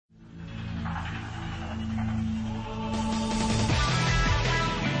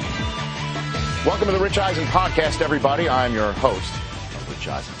Welcome to the Rich Eisen podcast, everybody. I'm your host, Rich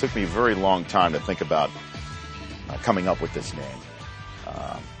Eisen. It took me a very long time to think about coming up with this name.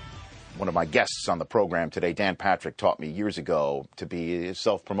 One of my guests on the program today, Dan Patrick, taught me years ago to be as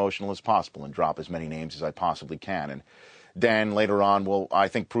self-promotional as possible and drop as many names as I possibly can. And Dan later on will, I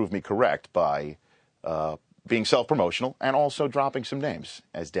think, prove me correct by being self-promotional and also dropping some names,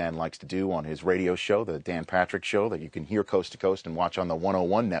 as Dan likes to do on his radio show, the Dan Patrick Show, that you can hear coast to coast and watch on the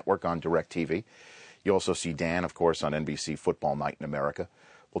 101 network on DirecTV. You also see Dan, of course, on NBC Football Night in America.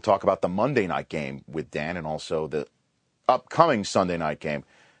 We'll talk about the Monday night game with Dan and also the upcoming Sunday night game,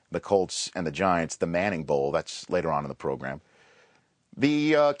 the Colts and the Giants, the Manning Bowl. That's later on in the program.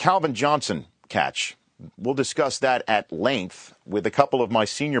 The Calvin Johnson catch. We'll discuss that at length with a couple of my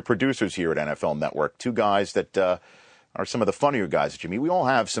senior producers here at NFL Network, two guys that are some of the funnier guys that you meet. We all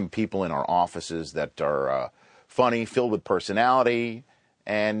have some people in our offices that are funny, filled with personality,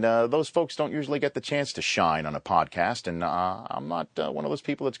 and those folks don't usually get the chance to shine on a podcast, and I'm not one of those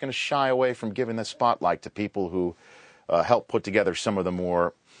people that's going to shy away from giving the spotlight to people who help put together some of the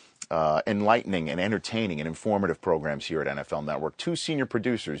more enlightening and entertaining and informative programs here at NFL Network. Two senior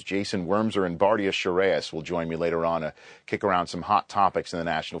producers, Jason Wormser and Bardia Shireas, will join me later on to kick around some hot topics in the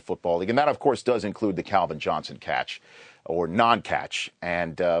National Football League. And that, of course, does include the Calvin Johnson catch or non-catch.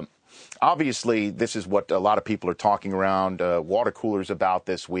 And obviously, this is what a lot of people are talking around water coolers about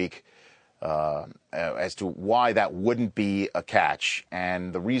this week as to why that wouldn't be a catch.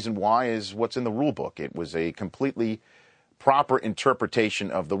 And the reason why is what's in the rule book. It was a completely proper interpretation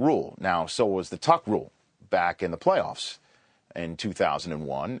of the rule. Now, so was the tuck rule back in the playoffs in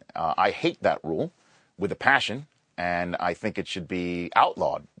 2001. I hate that rule with a passion, and I think it should be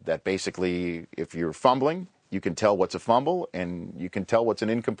outlawed. That basically, if you're fumbling, you can tell what's a fumble, and you can tell what's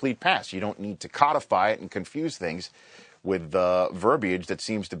an incomplete pass. You don't need to codify it and confuse things with verbiage that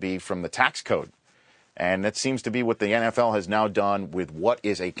seems to be from the tax code. And that seems to be what the NFL has now done with what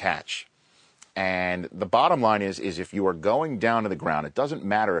is a catch. And the bottom line is if you are going down to the ground, it doesn't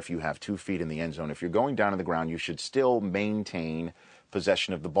matter if you have 2 feet in the end zone. If you're going down to the ground, you should still maintain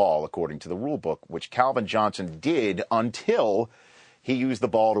possession of the ball according to the rule book, which Calvin Johnson did until he used the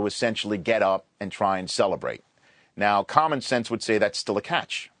ball to essentially get up and try and celebrate. Now, common sense would say that's still a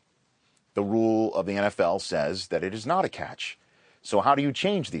catch. The rule of the NFL says that it is not a catch. So how do you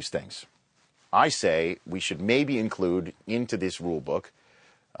change these things? I say we should maybe include into this rule book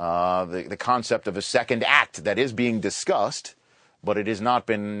the concept of a second act that is being discussed, but it has not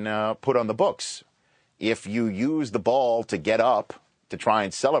been put on the books. If you use the ball to get up to try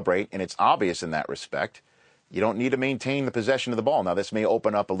and celebrate, and it's obvious in that respect, you don't need to maintain the possession of the ball. Now, this may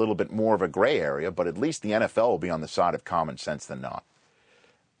open up a little bit more of a gray area, but at least the NFL will be on the side of common sense than not.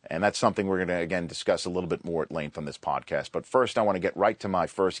 And that's something we're going to, again, discuss a little bit more at length on this podcast. But first, I want to get right to my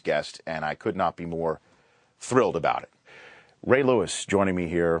first guest, and I could not be more thrilled about it. Ray Lewis joining me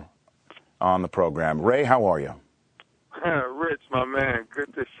here on the program. Ray, how are you? Rich, my man,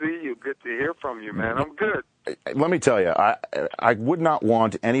 good to see you. Good to hear from you, man. I'm good. Let me tell you, I would not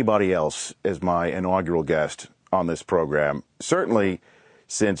want anybody else as my inaugural guest on this program. Certainly,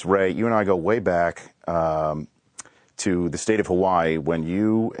 since, Ray, you and I go way back to the state of Hawaii when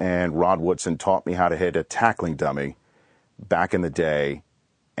you and Rod Woodson taught me how to hit a tackling dummy back in the day.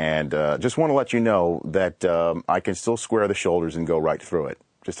 And just want to let you know that I can still square the shoulders and go right through it,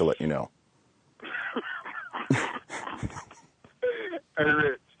 just to let you know. Hey,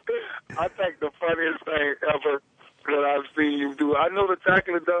 Rich, I think the funniest thing ever that I've seen you do, I know the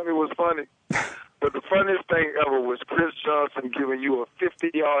tackling dummy was funny, but the funniest thing ever was Chris Johnson giving you a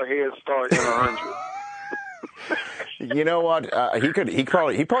 50-yard head start in 100. You know what? He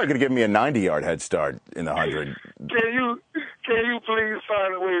probably could give me a 90-yard head start in the 100. Can you please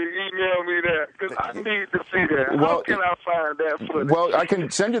find a way to email me that? Because I need to see that. How can I find that footage? Well, I can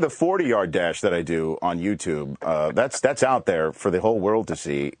send you the 40-yard dash that I do on YouTube. That's out there for the whole world to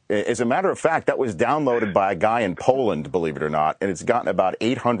see. As a matter of fact, that was downloaded by a guy in Poland, believe it or not, and it's gotten about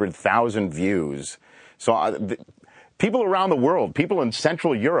 800,000 views. So people around the world, people in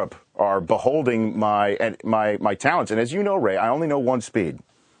Central Europe, are beholding my talents. And as you know, Ray, I only know one speed.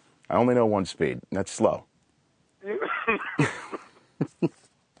 That's slow.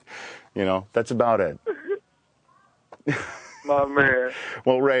 You know, that's about it. My man.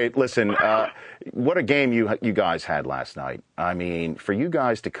 Well, Ray, listen, what a game you guys had last night. I mean, for you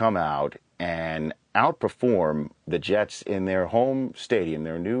guys to come out and outperform the Jets in their home stadium,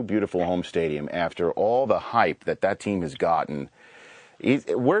 their new beautiful home stadium, after all the hype that team has gotten,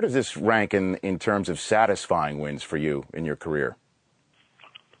 where does this rank in terms of satisfying wins for you in your career?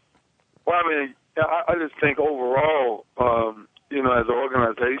 Well, I mean, I just think overall, as an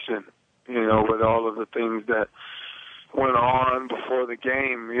organization, you know, with all of the things that went on before the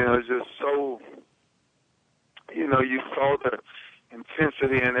game. You know, it's just so, you know, you saw the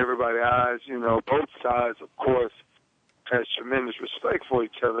intensity in everybody's eyes. You know, both sides, of course, has tremendous respect for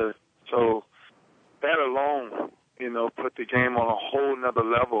each other. So that alone, you know, put the game on a whole nother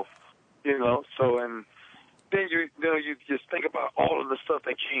level, you know. So, and then you just think about all of the stuff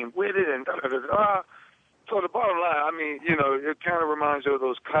that came with it and da-da-da-da. So the bottom line, I mean, you know, it kind of reminds you of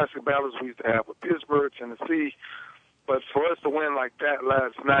those classic battles we used to have with Pittsburgh, Tennessee. But for us to win like that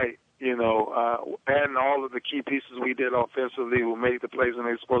last night, you know, adding all of the key pieces we did offensively, we made the plays when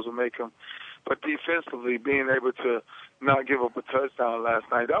they were supposed to make them. But defensively, being able to not give up a touchdown last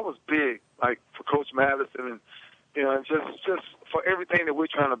night, that was big, like for Coach Madison and, you know, and just for everything that we're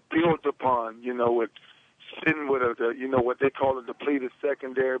trying to build upon, you know, with sitting with a, you know, what they call a depleted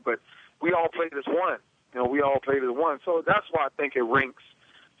secondary. But we all played as one. You know, we all played as one. So that's why I think it ranks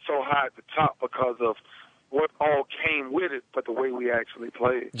so high at the top, because of what all came with it, but the way we actually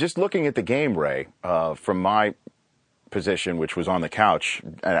played. Just looking at the game, Ray, from my position, which was on the couch,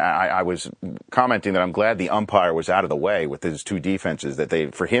 I was commenting that I'm glad the umpire was out of the way with his two defenses, that they,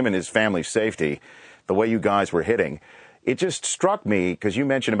 for him and his family's safety, the way you guys were hitting. It just struck me, because you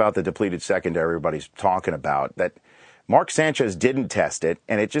mentioned about the depleted secondary everybody's talking about, that Mark Sanchez didn't test it,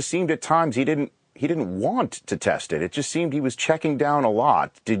 and it just seemed at times he didn't want to test it. It just seemed he was checking down a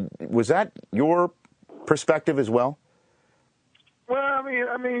lot. Was that your perspective as well? Well, I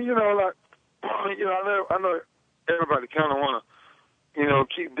mean, you know, like, you know, I know everybody kind of want to, you know,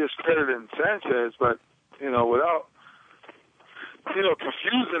 keep discrediting Sanchez, but, you know, without, you know,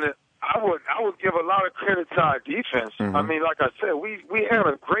 confusing it, I would give a lot of credit to our defense. Mm-hmm. I mean, like I said, we had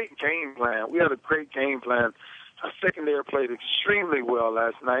a great game plan. Our secondary played extremely well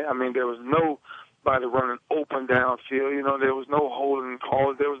last night. I mean, there was nobody running open downfield. You know, there was no holding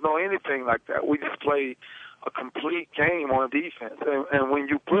calls. There was no anything like that. We just played a complete game on defense. And when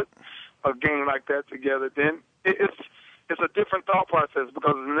you put a game like that together, then it's a different thought process,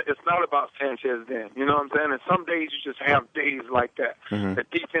 because it's not about Sanchez then. You know what I'm saying? And some days you just have days like that. Mm-hmm. The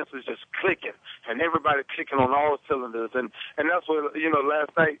defense is just clicking, and everybody clicking on all cylinders. And that's what, you know,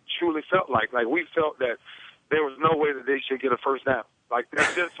 last night truly felt like. Like, we felt that there was no way that they should get a first down. Like,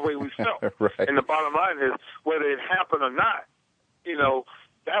 that's just the way we felt. Right. And the bottom line is, whether it happened or not, you know,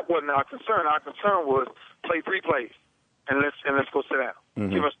 that wasn't our concern. Our concern was play 3 plays, and let's go sit down.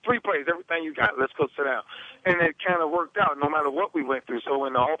 Mm-hmm. Give us 3 plays, everything you got, let's go sit down. And it kind of worked out no matter what we went through. So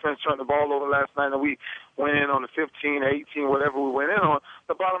when the offense turned the ball over last night and we went in on the 15, 18, whatever we went in on,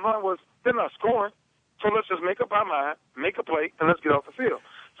 the bottom line was they're not scoring. So let's just make up our mind, make a play, and let's get off the field.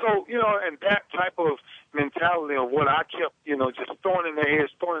 So, you know, and that type of mentality of what I kept, you know, just throwing in their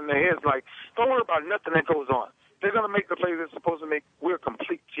heads, like, don't worry about nothing that goes on. They're going to make the plays they're supposed to make. We're a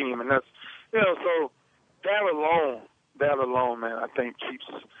complete team, and that's, you know, so that alone, man, I think keeps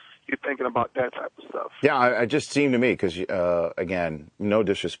you thinking about that type of stuff. Yeah, it just seemed to me, because, again, no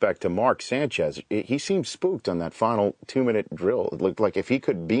disrespect to Mark Sanchez, he seemed spooked on that final 2-minute drill. It looked like if he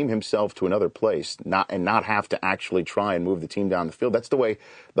could beam himself to another place not have to actually try and move the team down the field. That's the way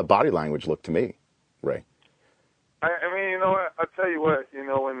the body language looked to me, Ray. I mean, you know what? I tell you what, you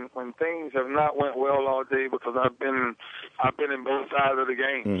know, when things have not went well all day, because I've been in both sides of the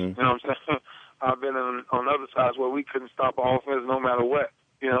game. Mm-hmm. You know what I'm saying? I've been on other sides where we couldn't stop offense no matter what.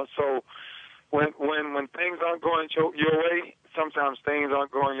 You know, so when things aren't going your way, sometimes things aren't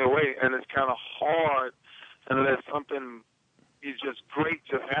going your way, and it's kind of hard unless something is just great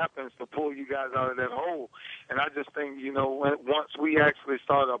just happens to pull you guys out of that hole. And I just think, you know, once we actually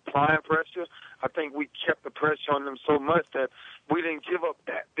started applying pressure, I think we kept the pressure on them so much that we didn't give up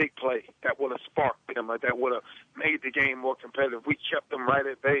that big play that would have sparked them or that would have made the game more competitive. We kept them right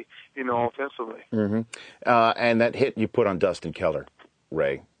at bay, you know, offensively. Mm-hmm. And that hit you put on Dustin Keller,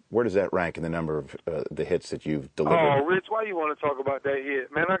 Ray, where does that rank in the number of the hits that you've delivered? Oh, Rich, why you want to talk about that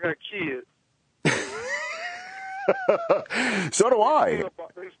hit? Man, I got kids. So do I.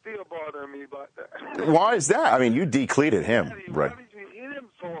 They still bothering me about that. Why is that? I mean, you decleated him, Daddy, right? Why did you hit him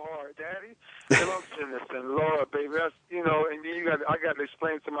so hard, Daddy? And I'm sitting there saying, Lord, baby, that's, you know, and then I got to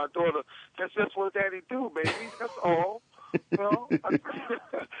explain to my daughter, that's just what Daddy do, baby. That's all. You know?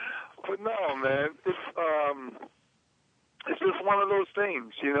 But no, man, it's just one of those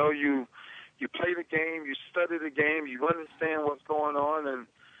things. You know, you play the game, you study the game, you understand what's going on,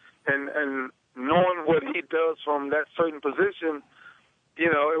 and knowing what he does from that certain position,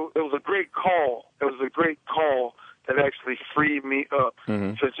 you know, it was a great call. It was a great call that actually freed me up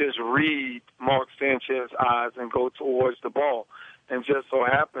to just read Mark Sanchez's eyes and go towards the ball. And just so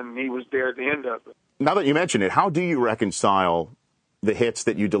happened he was there at the end of it. Now that you mention it, how do you reconcile the hits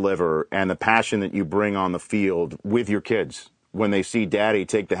that you deliver and the passion that you bring on the field with your kids when they see Daddy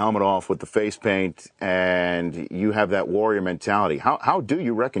take the helmet off with the face paint and you have that warrior mentality? How do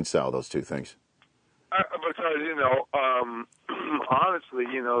you reconcile those two things? Because, honestly,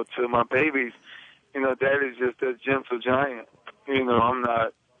 to my babies, Daddy's just a gentle giant. I'm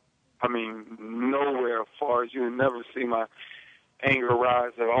not, nowhere as far as you would never see my anger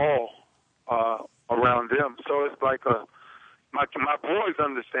rise at all around them. So it's like my boys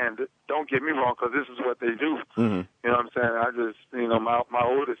understand it. Don't get me wrong, because this is what they do. Mm-hmm. You know what I'm saying? I just, my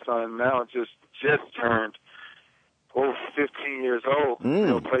oldest son now just turned 15 years old.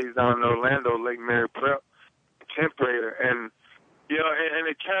 Plays down in Orlando, Lake Mary Prep, 10th grader. And, and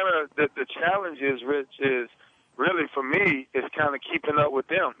it kind of, the challenge is, Rich, is really for me, is kind of keeping up with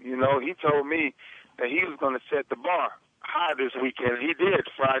them. He told me that he was going to set the bar high this weekend. He did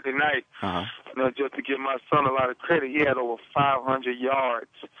Friday night. Just to give my son a lot of credit, he had over 500 yards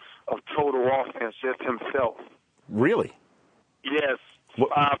of total offense just himself. Really? Yes,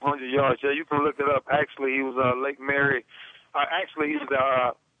 500 yards. Yeah, you can look it up. Actually, he was Lake Mary. Actually, he's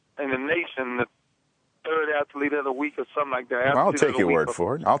in the nation, the third athlete of the week or something like that. I'll take your word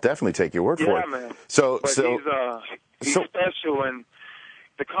for it. I'll definitely take your word for it. Yeah, man. So he's special, and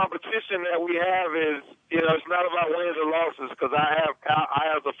the competition that we have is, it's not about wins or losses, because I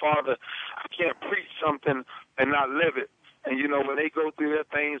as a father, I can't preach something and not live it. And, when they go through their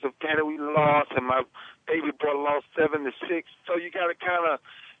things of, we lost, and my baby boy lost 7-6. So you got to kind of,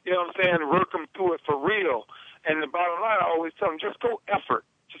 work them through it for real. And the bottom line, I always tell them, just go effort.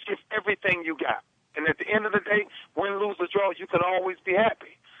 Just give everything you got. And at the end of the day, win, lose, or draw, you can always be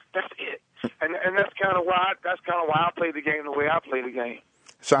happy. That's it. And that's kind of why I play the game the way I play the game.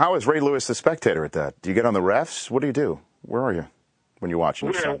 So how is Ray Lewis the spectator at that? Do you get on the refs? What do you do? Where are you when you're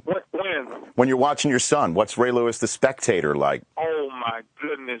watching your son? When you're watching your son, what's Ray Lewis the spectator like? Oh, my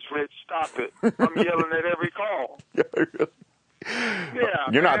goodness, Rich, stop it. I'm yelling at every call. Yeah.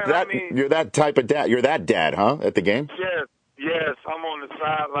 You're not that. You're that type of dad. You're that dad, huh? At the game? Yes. I'm on the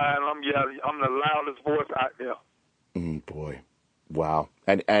sideline. I'm yelling. I'm the loudest voice out there. Boy, wow.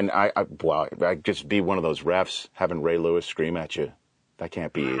 And I just be one of those refs having Ray Lewis scream at you. That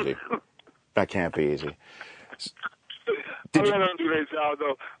can't be easy. That can't be easy. I don't do their job,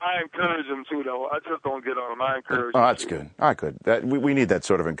 though. I encourage them, too, though. I just don't get on them. I encourage them. Oh, that's good. All right, good. We need that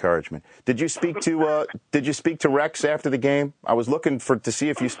sort of encouragement. Did you speak to Rex after the game? I was looking to see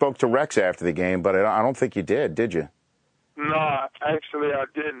if you spoke to Rex after the game, but I don't think you did you? No, actually I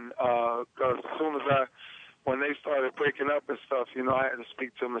didn't. Because as soon as when they started breaking up and stuff, I had to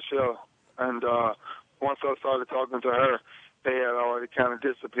speak to Michelle. And once I started talking to her, they had already kind of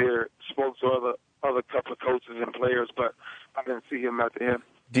disappeared. Spoke to other couple of coaches and players, but I didn't see him at the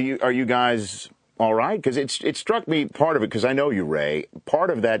end. Are you guys all right? Because it struck me, part of it, because I know you, Ray,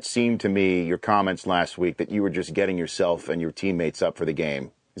 part of that seemed to me, your comments last week, that you were just getting yourself and your teammates up for the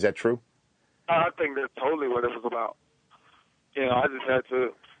game. Is that true? I think that's totally what it was about. I just had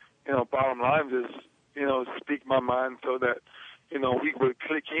to, bottom line, just, speak my mind so that, we would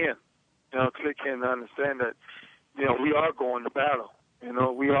click in and understand that, we are going to battle.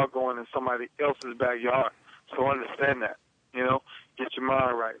 We are going in somebody else's backyard. So understand that, get your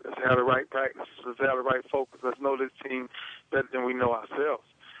mind right. Let's have the right practice. Let's have the right focus. Let's know this team better than we know ourselves.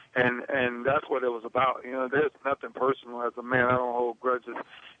 And that's what it was about. There's nothing personal. As a man, I don't hold grudges,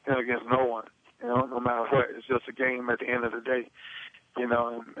 against no one, no matter what. It's just a game at the end of the day,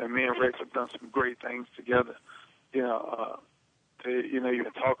 and me and Rex have done some great things together, you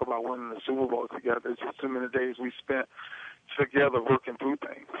can talk about winning the Super Bowl together. It's just too many days we spent together working through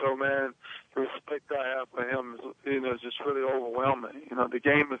things. So, man, the respect I have for him is, just really overwhelming. The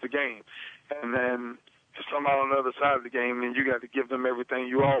game is the game. And then if somebody on the other side of the game, then you got to give them everything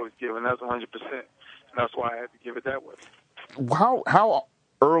you always give, and that's 100%. And that's why I had to give it that way. How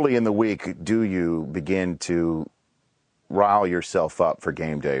early in the week do you begin to rile yourself up for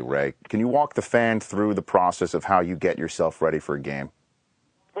game day, Ray? Can you walk the fan through the process of how you get yourself ready for a game?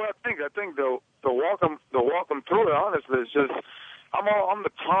 Well, I think the walk them through it, honestly, is just I'm the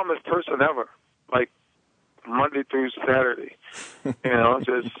calmest person ever. Like Monday through Saturday,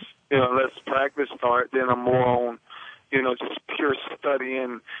 let's practice start. Then I'm more on, just pure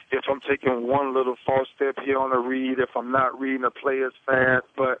studying. If I'm taking one little false step here on a read, if I'm not reading a play as fast,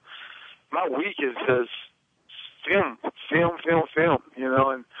 but my week is just film,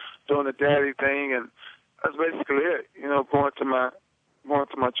 and doing the daddy thing, and that's basically it. Going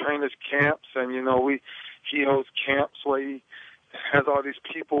to my trainers' camps, and he hosts camps where he has all these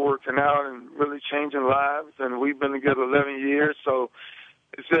people working out and really changing lives, and we've been together 11 years, so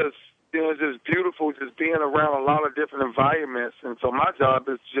it's just you know, it's just beautiful just being around a lot of different environments. And so my job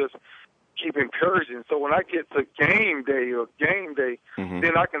is just keep encouraging. So when I get to game day,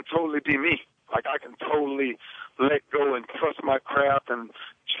 then I can totally be me. Like I can totally let go and trust my craft and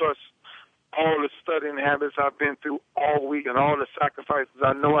trust all the studying habits I've been through all week and all the sacrifices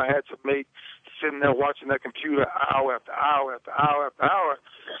I know I had to make sitting there watching that computer hour after hour after hour after hour.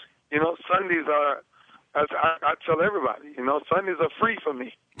 You know, Sundays are, as I tell everybody, you know, Sundays are free for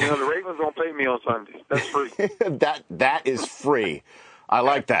me. You know, the Ravens don't pay me on Sundays. That's free. That is free. I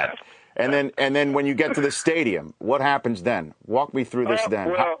like that. And then when you get to the stadium, what happens then? Walk me through this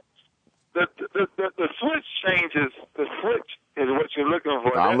then. Well, the switch changes. The switch is what you're looking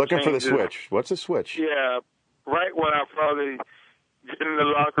for. I'm looking for the switch. What's the switch? Yeah, right when I probably get in the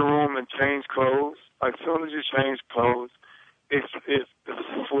locker room and change clothes. As soon as you change clothes, it's the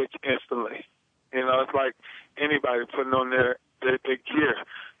switch instantly. You know, it's like anybody putting on their gear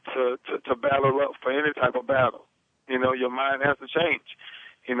to battle up for any type of battle. You know, your mind has to change.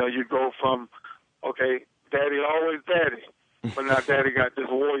 You know, you go from, okay, daddy always daddy, but now daddy got this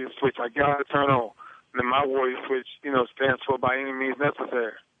warrior switch I got to turn on. And then my warrior switch, you know, stands for by any means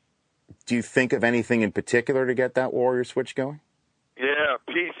necessary. Do you think of anything in particular to get that warrior switch going? Yeah,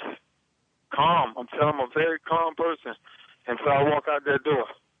 peace, calm. I'm telling you, I'm a very calm person until I walk out that door.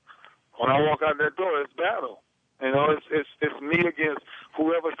 When I walk out that door, it's battle. You know, it's me against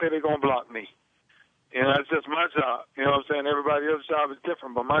whoever say they're going to block me. You know, it's just my job. You know what I'm saying? Everybody else's job is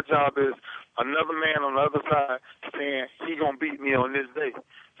different, but my job is another man on the other side saying he going to beat me on this day.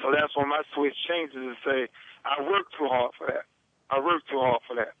 So that's when my switch changes and say, I worked too hard for that. I worked too hard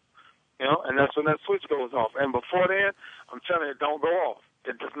for that. You know, and that's when that switch goes off. And before then, I'm telling you, it don't go off.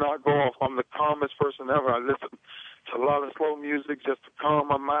 It does not go off. I'm the calmest person ever. I listen to a lot of slow music just to calm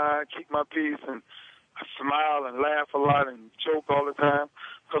my mind, keep my peace, and I smile and laugh a lot and joke all the time.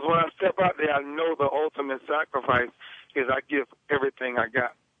 Because when I step out there, I know the ultimate sacrifice is I give everything I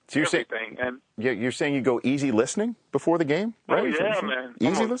got. So you're everything. You're saying you go easy listening before the game, right? Oh, yeah, man.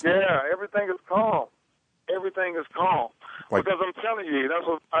 Easy listening? Yeah, everything is calm. Everything is calm. Like, because I'm telling you, that's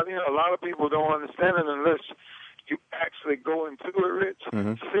what I think a lot of people don't understand it unless you actually go into it, Rich.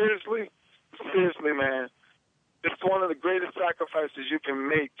 Mm-hmm. Seriously, man. It's one of the greatest sacrifices you can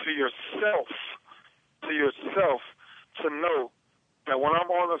make to yourself, to know that when I'm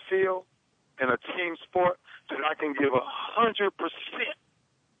on the field in a team sport, that I can give 100%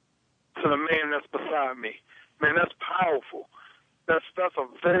 to the man that's beside me. Man, that's powerful. That's a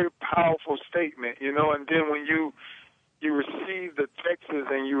very powerful statement, you know. And then when you receive the texts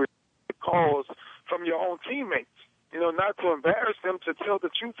and you receive the calls from your own teammates, you know, not to embarrass them, to tell the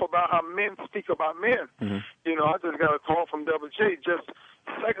truth about how men speak about men. Mm-hmm. You know, I just got a call from Double J just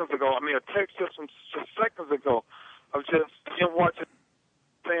seconds ago. I mean, a text just from seconds ago of just him watching,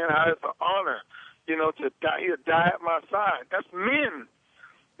 saying how it's an honor, you know, to die at my side. That's men,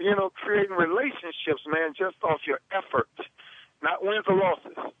 you know, creating relationships, man, just off your effort. Not wins or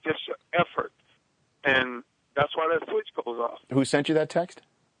losses, just your effort. And that's why that switch goes off. Who sent you that text?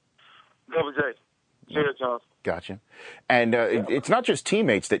 Double J. Jared Johnson. Gotcha. And it's not just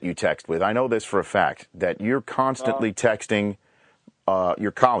teammates that you text with. I know this for a fact, that you're constantly texting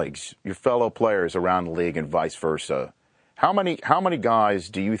your colleagues, your fellow players around the league and vice versa. How many guys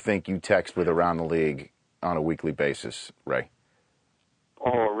do you think you text with around the league on a weekly basis, Ray?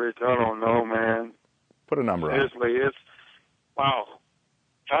 Oh, Rich, I don't know, man. Put a number on it. Seriously, it's, wow.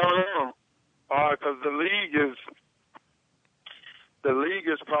 I don't know. Because the league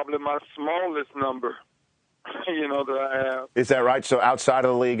is probably my smallest number, you know, that I have. Is that right? So outside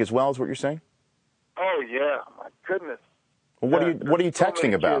of the league as well is what you're saying? Oh, yeah. My goodness. Well, what are you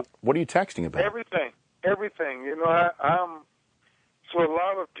texting about? What are you texting about? Everything. You know, I'm to a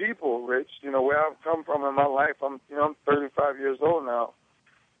lot of people, Rich, you know, where I've come from in my life. I'm 35 years old now.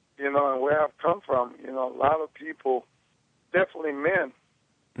 You know, and where I've come from, you know, a lot of people, definitely men,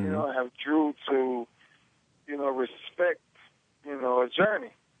 you know, have drew to, you know, respect, you know, a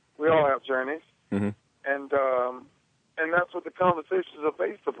journey. We all have journeys. Mm-hmm. And that's what the conversations are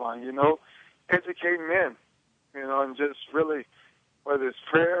based upon, you know, educating men, you know, and just really, whether it's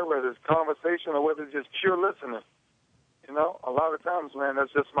prayer, whether it's conversation, or whether it's just pure listening, you know, a lot of times, man,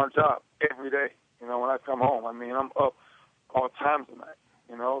 that's just my job every day, you know, when I come home. I mean, I'm up all times tonight,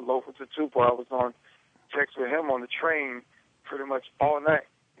 you know, Lofa Tatupu, I was on text with him on the train pretty much all night,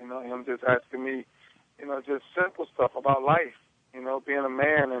 you know, him just asking me, you know, just simple stuff about life, you know, being a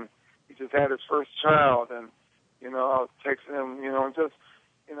man, and he just had his first child, and, you know, I was texting him, you know, and just,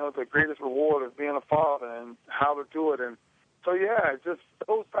 you know, the greatest reward of being a father and how to do it. And so, yeah, just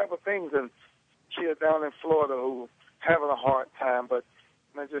those type of things. And kids down in Florida who having a hard time, but,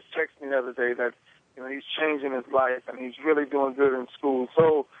 just texted me the other day that, you know, he's changing his life and he's really doing good in school.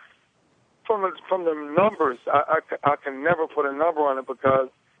 So from the numbers, I can never put a number on it because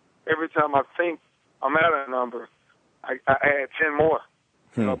every time I think I'm at a number, I add 10 more,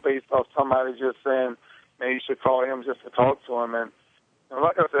 you know, based off somebody just saying, man, you should call him just to talk to him. And you know,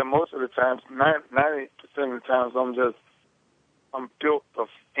 like I said, most of the times, 90% of the times, I'm built of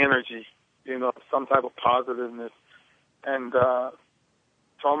energy, you know, some type of positiveness. And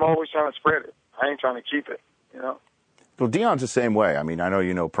so I'm always trying to spread it. I ain't trying to keep it, you know. Well, Deion's the same way. I mean, I know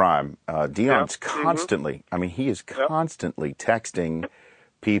you know Prime. Deion's constantly, I mean, he is constantly texting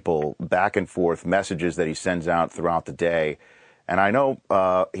people back and forth, messages that he sends out throughout the day. And I know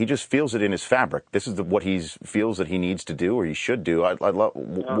he just feels it in his fabric. This is what he feels that he needs to do or he should do.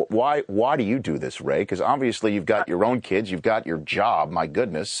 Why do you do this, Ray? Because obviously you've got your own kids, you've got your job, my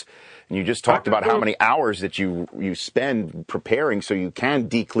goodness. And you just talked about how many hours that you spend preparing so you can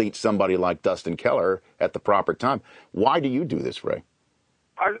decleat somebody like Dustin Keller at the proper time. Why do you do this, Ray?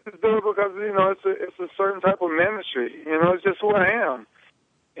 I just do it because, you know, it's a certain type of ministry. You know, it's just who I am.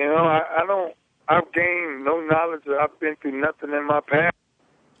 You know, I've gained no knowledge that I've been through nothing in my past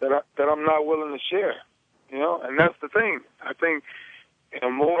that I'm not willing to share. You know, and that's the thing. I think, you know,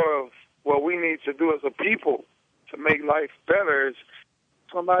 more of what we need to do as a people to make life better is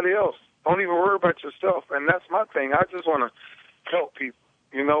somebody else. Don't even worry about yourself. And that's my thing. I just want to help people.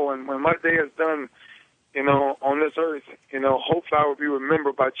 You know, and when my day is done, you know, on this earth, you know, hopefully I will be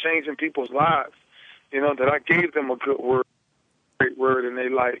remembered by changing people's lives. You know, that I gave them a good word, great word in their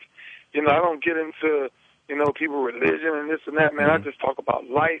life. You know, I don't get into, you know, people religion and this and that, man. I just talk about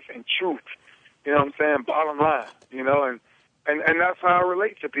life and truth. You know what I'm saying? Bottom line, you know, and that's how I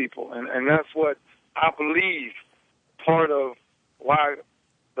relate to people. And that's what I believe part of why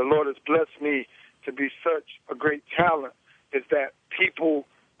the Lord has blessed me to be such a great talent is that people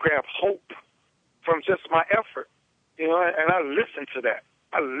grab hope from just my effort. You know, and I listen to that.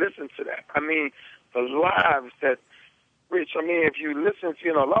 I mean, the lives that, Rich, I mean, if you listen to,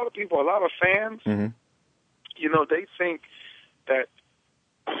 you know, a lot of people, a lot of fans, you know, they think that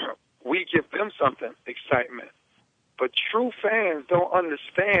we give them something, excitement. But true fans don't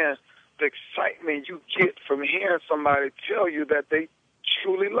understand the excitement you get from hearing somebody tell you that they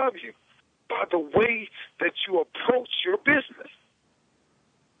truly love you by the way that you approach your business.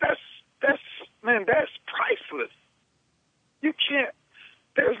 That's priceless. You can't.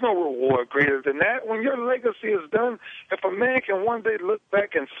 There's no reward greater than that. When your legacy is done, if a man can one day look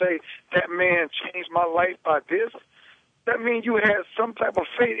back and say, that man changed my life by this, that means you had some type of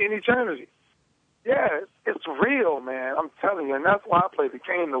fate in eternity. Yeah, it's real, man. I'm telling you. And that's why I play the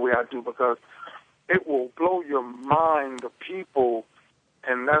game the way I do, because it will blow your mind, the people,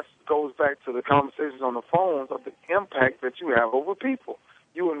 and that goes back to the conversations on the phones of the impact that you have over people.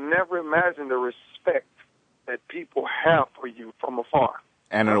 You will never imagine the respect that people have for you from afar.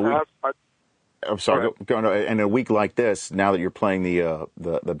 And in a week, I'm sorry. In a week like this, now that you're playing the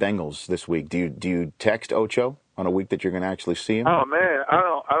Bengals this week, do you text Ocho on a week that you're going to actually see him? Oh man,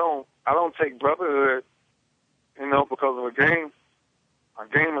 I don't take brotherhood, you know, because of a game. A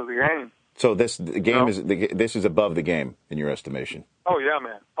game is a game. So this is above the game in your estimation. Oh yeah,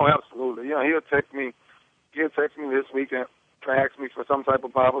 man. Oh, absolutely. You know, he'll text me this weekend to ask me for some type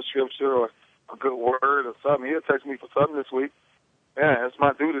of Bible scripture or a good word or something. He'll text me for something this week. Yeah, it's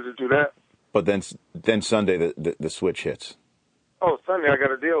my duty to do that. But then Sunday the switch hits. Oh, Sunday I got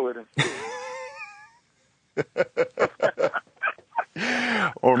to deal with him.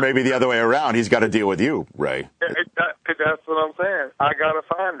 Or maybe the other way around. He's got to deal with you, Ray. That's what I'm saying. I got to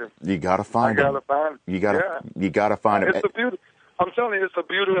find him. You got to find him. You got to find him. It's the beauty. I'm telling you, it's the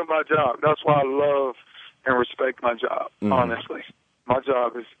beauty of my job. That's why I love and respect my job, honestly. My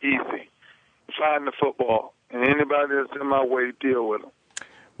job is easy. Find the football, and anybody that's in my way, deal with them.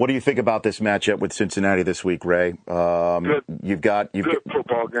 What do you think about this matchup with Cincinnati this week, Ray? Good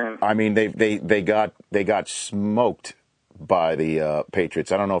football game. I mean, they got smoked by the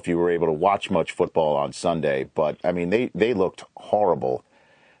Patriots. I don't know if you were able to watch much football on Sunday, but I mean they looked horrible.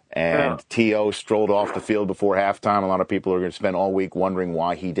 And T.O. strolled off the field before halftime. A lot of people are going to spend all week wondering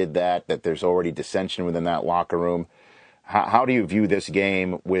why he did that. That there's already dissension within that locker room. How do you view this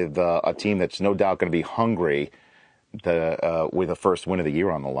game with a team that's no doubt going to be hungry with a first win of the year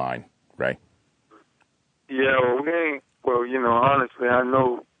on the line, Ray? Yeah, well, you know, honestly, I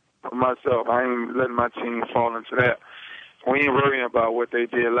know for myself, I ain't letting my team fall into that. We ain't worrying about what they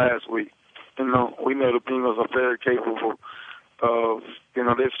did last week. You know, we know the Bengals are very capable of, you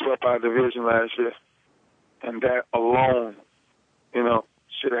know, they swept our division last year. And that alone, you know,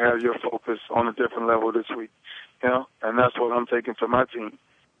 should have your focus on a different level this week. and that's what I'm taking for my team.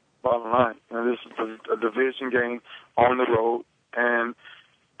 Bottom line, this is a division game on the road, and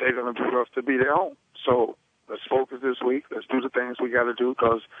they're going to be rough to beat at home. So let's focus this week. Let's do the things we got to do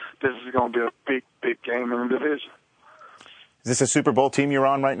because this is going to be a big, big game in the division. Is this a Super Bowl team you're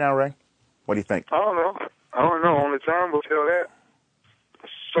on right now, Ray? What do you think? I don't know. Only time will tell that.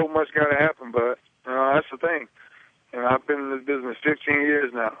 So much got to happen, but that's the thing. I've been in this business 15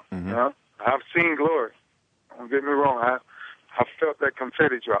 years now. Mm-hmm. I've seen glory. Don't get me wrong. I felt that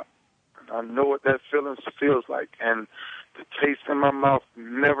confetti drop. I know what that feeling feels like, and the taste in my mouth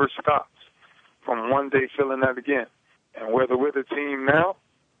never stops from one day feeling that again. And whether we're the team now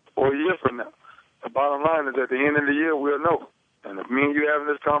or a year from now, the bottom line is at the end of the year, we'll know. And if me and you having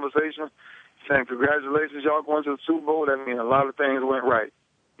this conversation, saying congratulations, y'all going to the Super Bowl, that means a lot of things went right.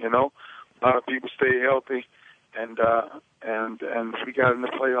 A lot of people stayed healthy, and we got in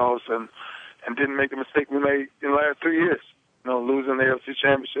the playoffs and didn't make the mistake we made in the last 2 years. Losing the AFC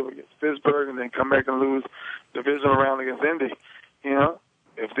Championship against Pittsburgh and then come back and lose divisional round against Indy.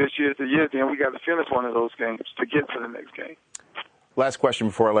 If this year's the year, then we got to finish one of those games to get to the next game. Last question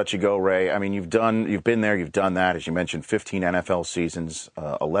before I let you go, Ray. I mean, you've been there, you've done that. As you mentioned, 15 NFL seasons,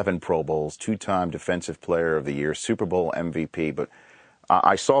 11 Pro Bowls, 2-time Defensive Player of the Year, Super Bowl MVP. But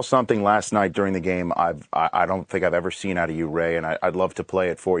I saw something last night during the game I don't think I've ever seen out of you, Ray, and I'd love to play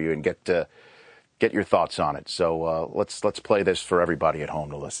it for you and get your thoughts on it. So let's play this for everybody at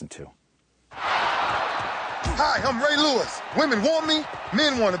home to listen to. Hi, I'm Ray Lewis. Women want me,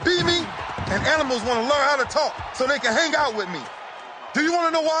 men want to be me, and animals want to learn how to talk so they can hang out with me. Do you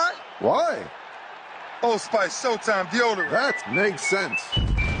want to know why? Why? Old Spice Showtime deodorant. That makes sense.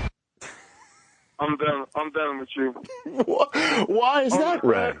 I'm done with you. Why is that,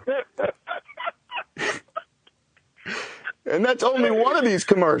 Ray? And that's only one of these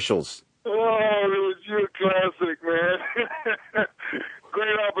commercials. Oh, you're a classic, man.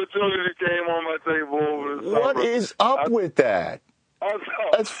 Great opportunity came on my table over the summer. What is up with that?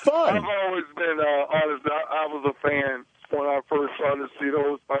 That's fun. I've always been honest. I was a fan when I first started to see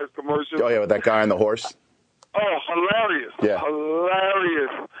those Spice commercials. Oh, yeah, with that guy on the horse? Oh, hilarious. Yeah.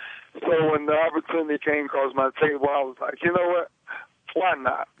 Hilarious. So when the opportunity came across my table, I was like, you know what? Why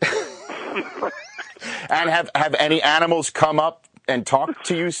not? And have any animals come up and talk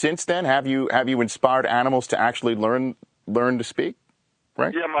to you since then? Have you inspired animals to actually learn to speak?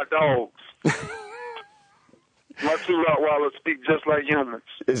 Right? Yeah, my dogs. My 2 Rottweilers speak just like humans.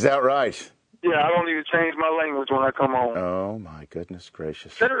 Is that right? Yeah, I don't even change my language when I come home. Oh, my goodness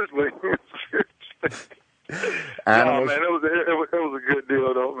gracious. Seriously. Animals. No, man, it was a good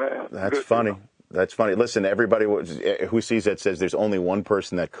deal, though, man. That's good funny. deal. That's funny. Listen, everybody who sees that says there's only one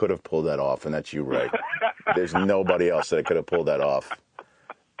person that could have pulled that off, and that's you, Ray. There's nobody else that could have pulled that off.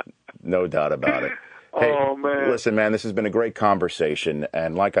 No doubt about it. Hey, oh, man. Listen, man, this has been a great conversation.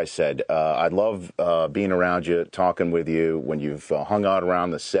 And like I said, I love being around you, talking with you when you've hung out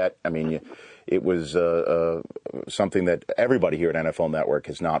around the set. I mean, it was something that everybody here at NFL Network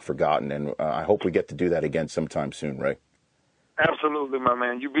has not forgotten. And I hope we get to do that again sometime soon, Ray. Absolutely, my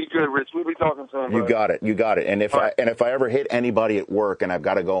man. You be good, Rich. We'll be talking soon. You got it. You got it. And if I ever hit anybody at work and I've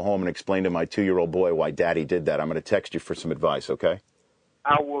got to go home and explain to my 2-year-old boy why Daddy did that, I'm going to text you for some advice, okay?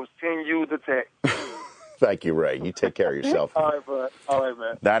 I will send you the text. Thank you, Ray. You take care of yourself. All right, bud. All right,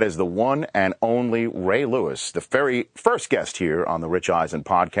 man. That is the one and only Ray Lewis, the very first guest here on the Rich Eisen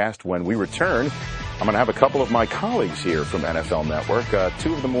podcast. When we return, I'm going to have a couple of my colleagues here from NFL Network,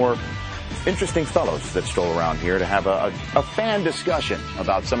 2 of the more interesting fellows that stroll around here to have a fan discussion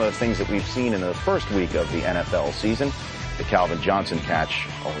about some of the things that we've seen in the first week of the NFL season. The Calvin Johnson catch,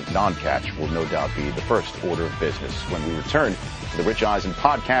 or non-catch, will no doubt be the first order of business when we return to the Rich Eisen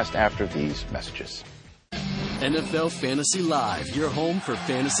podcast after these messages. NFL Fantasy Live, your home for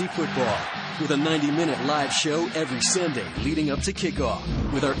fantasy football. With a 90-minute live show every Sunday leading up to kickoff.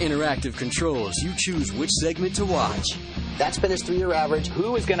 With our interactive controls, you choose which segment to watch. That's been his 3-year average.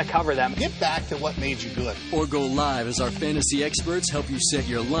 Who is going to cover them? Get back to what made you good. Or go live as our fantasy experts help you set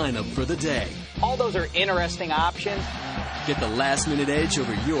your lineup for the day. All those are interesting options. Get the last-minute edge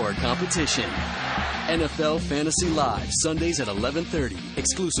over your competition. NFL Fantasy Live, Sundays at 11:30,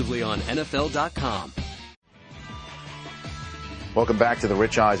 exclusively on NFL.com. Welcome back to the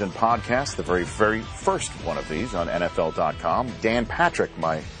Rich Eisen podcast, the very, very first one of these on NFL.com. Dan Patrick,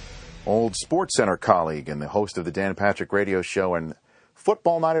 my old SportsCenter colleague and the host of the Dan Patrick Radio Show and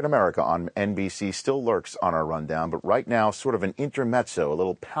Football Night in America on NBC, still lurks on our rundown. But right now, sort of an intermezzo, a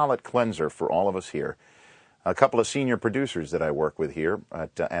little palate cleanser for all of us here. A couple of senior producers that I work with here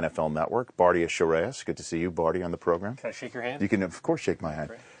at NFL Network. Bardia Shareas, good to see you, Bardia, on the program. Can I shake your hand? You can, of course, shake my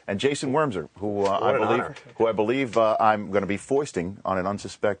hand. and Jason Wormser, who honor. I believe I'm going to be foisting on an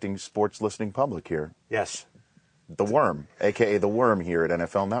unsuspecting sports listening public here. Yes. The Worm, a.k.a. The Worm here at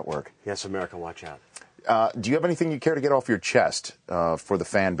NFL Network. Yes, America, watch out. Do you have anything you care to get off your chest for the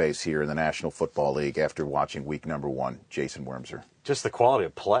fan base here in the National Football League after watching week number 1, Jason Wormser? Just the quality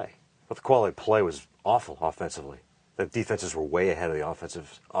of play. But the quality of play was awful offensively. The defenses were way ahead of the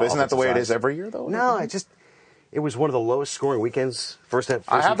offensive. But isn't that the way it is every year, though? No, it was one of the lowest scoring weekends.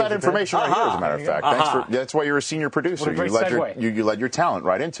 I have that information right here, as a matter of fact. That's why you're a senior producer. You led your talent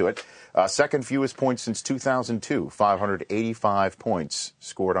right into it. Second fewest points since 2002. 585 points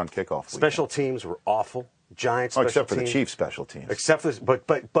scored on kickoff weekend. Special teams were awful. Giants special except for teams. the Chiefs special teams. Except for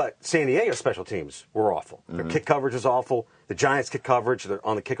but San Diego special teams were awful. Their kick coverage was awful. The Giants kick coverage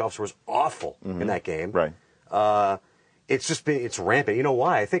on the kickoffs was awful in that game. Right. It's rampant. You know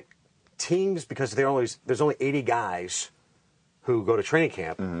why? I think teams, because there's only 80 guys who go to training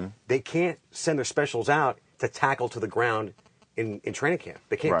camp, they can't send their specials out to tackle to the ground in training camp.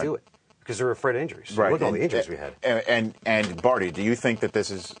 They can't do it because they're afraid of injuries. Right. Look at all the injuries we had. And Barty, do you think that this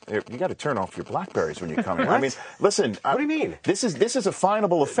is? You got to turn off your BlackBerries when you come in. What? I mean, listen. What do you mean? This is a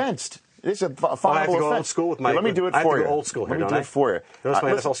finable offense. This is a finable I have to go offense. old school with my. Let me do it I have for to you. go old school here, Let me do it for you. Notice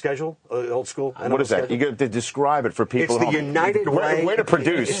my NFL schedule, old school. What is that? Schedule? You got to describe it for people. It's the United Way. Way to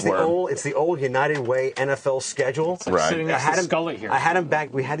produce. It's the old United Way NFL schedule. It's like sitting next to Scully here. I had them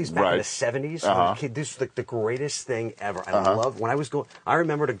back. We had these back in the 70s. When I was a kid, this was the greatest thing ever. I loved when I was going. I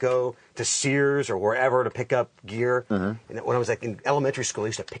remember to go to Sears or wherever to pick up gear. And when I was like in elementary school, I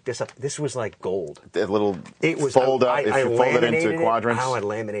used to pick this up. This was like gold. That little it was fold up. I If you fold it into quadrants. How I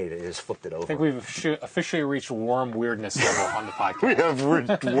laminated it, just flipped it over. I think we've officially reached worm weirdness level on the podcast. We have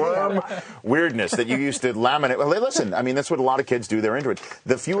worm weirdness that you used to laminate. Well, listen, I mean, that's what a lot of kids do. They're into it.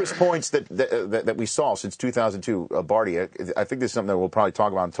 The fewest points that we saw since 2002, Barty, I think this is something that we'll probably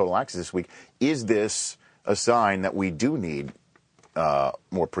talk about in Total Access this week. Is this a sign that we do need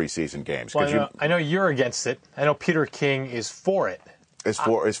more preseason games? Well, I know you're against it. I know Peter King is for it. Is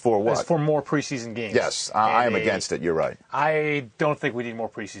for what? Is for more preseason games. Yes, I am against it. You're right. I don't think we need more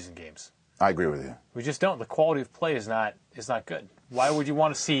preseason games. I agree with you. We just don't. The quality of play is not good. Why would you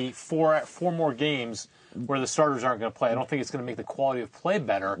want to see four more games where the starters aren't going to play? I don't think it's going to make the quality of play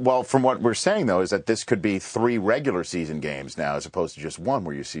better. Well, from what we're saying, though, is that this could be 3 regular season games now as opposed to just 1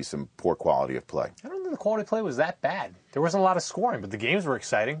 where you see some poor quality of play. I don't think the quality of play was that bad. There wasn't a lot of scoring, but the games were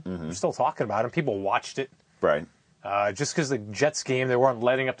exciting. We're still talking about them. People watched it. Right. Just because the Jets game, they weren't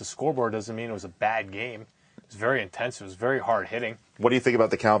lighting up the scoreboard doesn't mean it was a bad game. It was very intense. It was very hard hitting. What do you think about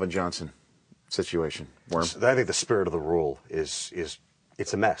the Calvin Johnson situation, Worm? I think the spirit of the rule is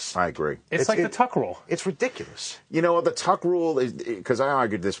it's a mess. I agree. It's like the Tuck rule. It's ridiculous. You know, the Tuck rule is, because I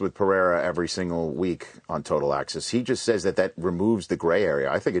argued this with Pereira every single week on Total Access. He just says that removes the gray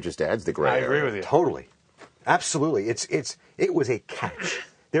area. I think it just adds the gray area. I agree with you. Totally. Absolutely. It was a catch.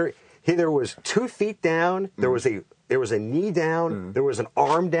 There was 2 feet down. There was a knee down. There was an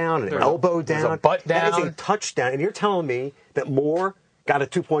arm down, an elbow down. There's a butt down. That is a touchdown. And you're telling me that Moore got a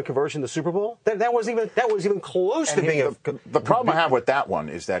 2-point conversion in the Super Bowl? That wasn't even close to being the problem I have with that one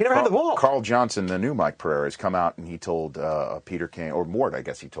is that he never had the ball. Carl Johnson, the new Mike Pereira, has come out and he told Peter King, or Mort, I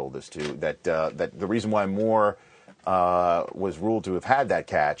guess he told this too, that the reason why Moore was ruled to have had that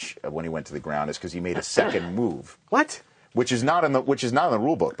catch when he went to the ground is because he made a second move. What? Which is not in the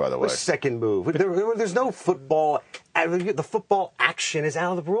rule book, by the way. A second move. There's no football. The football action is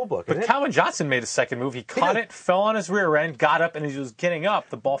out of the rule book. But Calvin Johnson made a second move. He caught it, fell on his rear end, got up, and as he was getting up,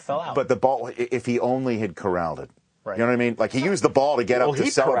 the ball fell out. But the ball, if he only had corralled it, right. You know what I mean? Like he used the ball to get up to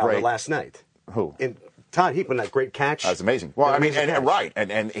celebrate. It last night. Who? Todd Heapman, that great catch. That's amazing. Well, I mean,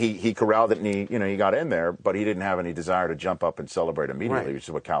 and he corralled it and he got in there, but he didn't have any desire to jump up and celebrate immediately, which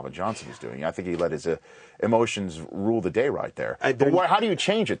is what Calvin Johnson is doing. I think he let his emotions rule the day right there. But how do you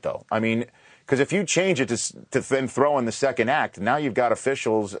change it though? I mean, because if you change it to then throw in the second act, now you've got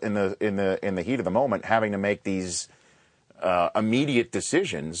officials in the heat of the moment having to make these immediate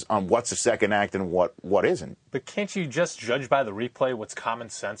decisions on what's a second act and what isn't. But can't you just judge by the replay what's common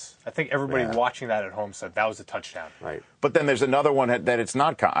sense? I think everybody watching that at home said that was a touchdown. Right. But then there's another one that it's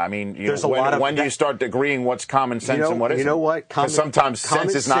not. I mean, when do you start agreeing what's common sense and what isn't? You know what? Because sometimes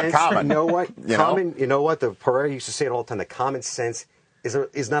sense is not common. You know what? You know what? The Pereira used to say it all the time. The common sense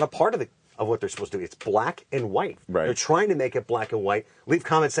is not a part of what they're supposed to do. It's black and white. Right. They're trying to make it black and white. Leave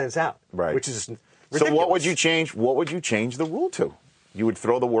common sense out. Right. Which is ridiculous. So what would you change? What would you change the rule to? You would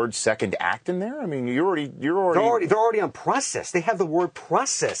throw the word second act in there? I mean, you're already. They're already on process. They have the word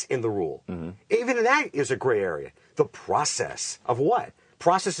process in the rule. Mm-hmm. Even that is a gray area. The process of what?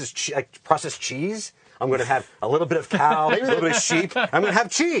 Process is processed cheese. I'm going to have a little bit of cow, a little bit of sheep. I'm going to have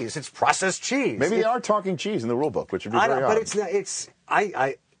cheese. It's processed cheese. Maybe they are talking cheese in the rule book, which would be very odd. But it's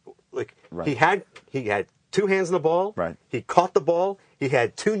not. Look. Right. He had 2 hands on the ball. Right. He caught the ball. He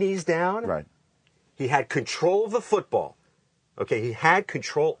had 2 knees down. Right. He had control of the football. Okay, he had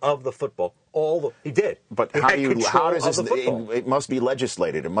control of the football. He did. But he how does this? It must be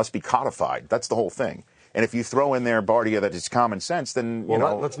legislated. It must be codified. That's the whole thing. And if you throw in there, Bardia, that it's common sense, then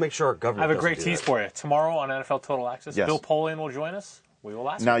let's make sure our government. I have a great tease for you. Tomorrow on NFL Total Access, Yes. Bill Polian will join us. We will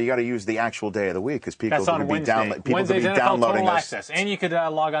ask. Now you got to use the actual day of the week because people That's on could be Wednesday. Wednesday's NFL downloading Total us. Access, and you could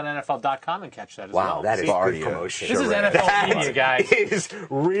log on NFL.com and catch that as well. Wow, that is good promotion. This is NFL media, guys. It is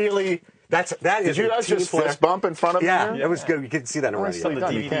really. That is. Did you guys just fist bump in front of me? Yeah, it was good. You can see that already. Some of the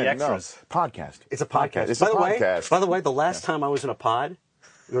DVD extras. Podcast. It's a podcast. It's a podcast. By the way, the last time I was in a pod,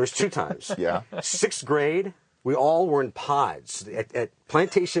 there was 2 times. Yeah. 6th grade, we all were in pods at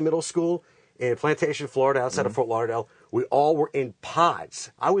Plantation Middle School in Plantation, Florida, outside of Fort Lauderdale. We all were in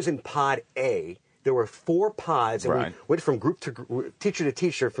pods. I was in pod A. There were 4 pods, and we went from group to group, teacher to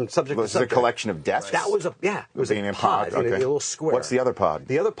teacher, from subject to subject. This is a collection of desks? That was it was a pod in a little square. What's the other pod?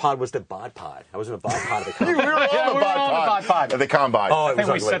 The other pod was the bod pod. I was in a bod pod of the combine. We were on the bod pod. Of the combine. Oh, I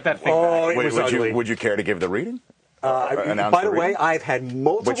think we set that thing back. Would you care to give the reading? By the way, I've had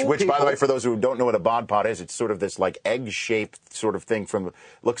multiple Which, people. by the way, for those who don't know what a bod pod is, it's sort of this like egg-shaped sort of thing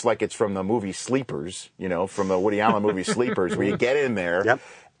looks like it's from the movie Sleepers, from the Woody Allen movie Sleepers, where you get in there. Yep.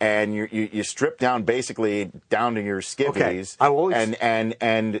 And you strip down basically down to your skivvies,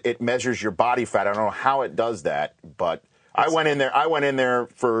 and it measures your body fat. I don't know how it does that, but I went in there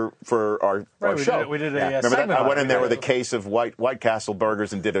for our show. We did a Remember that? segment I went in there it. with a case of White Castle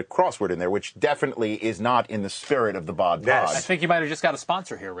burgers and did a crossword in there, which definitely is not in the spirit of the bod pod. I think you might have just got a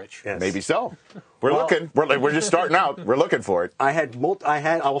sponsor here, Rich. Yes. Maybe so. We're looking. We're just starting out. We're looking for it. I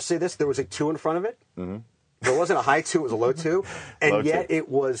will say this: there was a 2 in front of it. Mm-hmm. There wasn't a high 2; it was a low 2, and yet it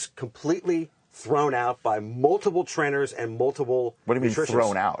was completely thrown out by multiple trainers and multiple. What do you mean nutritionists.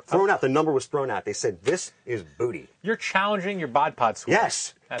 thrown out? Thrown out. The number was thrown out. They said this is booty. You're challenging your bod pod score.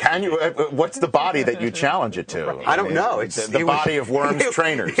 Yes. Can you? What's the body that you challenge it to? I don't know. It's the body of Worm's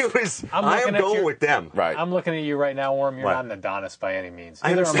trainers. I am going with them. Right. I'm looking at you right now, Worm. You're not an Adonis by any means.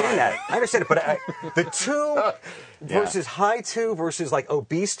 I understand that. I understand it, but the 2 versus high 2 versus like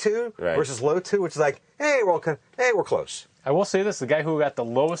obese 2 versus low 2, which is like, hey, we're close. I will say this: the guy who got the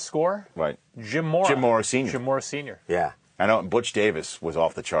lowest score, right? Jim Mora. Jim Mora Sr. Jim Mora Sr. Yeah. I know. Butch Davis was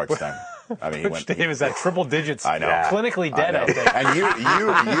off the charts then. I mean, Butch Davis at triple digits. I know. Clinically dead, I think.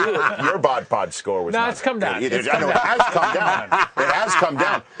 And your bod pod score was no, not it's come down. It has come down. It has come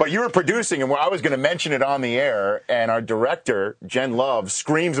down. But you were producing, and I was going to mention it on the air, and our director, Jen Love,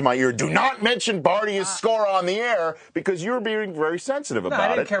 screams in my ear, "Do not mention Bardia's score on the air," because you were being very sensitive about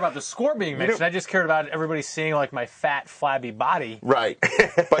it. I didn't care about the score being mentioned. I just cared about everybody seeing like my fat, flabby body. Right.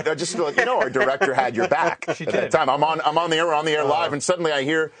 But just to let you know, our director had your back at that time. I'm on the air live, and suddenly I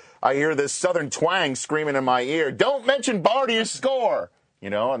hear this southern twang screaming in my ear, "Don't mention Bardia's score."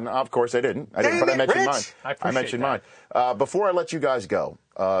 And of course I didn't. But I mentioned mine. I mentioned mine. Before I let you guys go.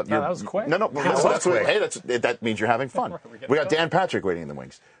 That was quick. No. That means you're having fun. We got Dan Patrick waiting in the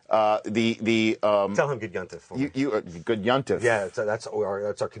wings. Tell him good yuntif for me. Good yuntif. Yeah, that's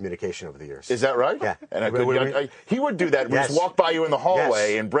our communication over the years. Is that right? Yeah. And he would do that. Yes. We just walk by you in the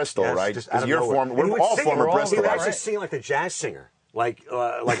hallway in Bristol, right? Just out of We're all former Bristolites. He would actually sing like the jazz singer, like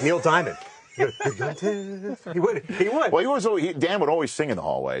Neil Diamond. He would. Well, Dan would always sing in the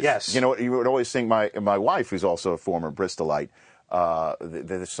hallways. Yes. He would always sing. My wife, who's also a former Bristolite,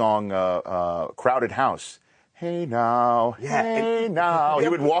 the song "Crowded House." Hey now, hey now. He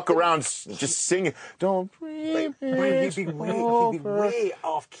would walk around just singing. Don't breathe. He'd be way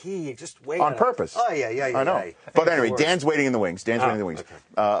off key, just way on purpose. Oh yeah. I know. But anyway, Dan's waiting in the wings. Okay.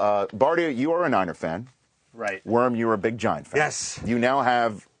 Bardia, you are a Niner fan. Right. Worm, you're a big Giant fan. Yes. You now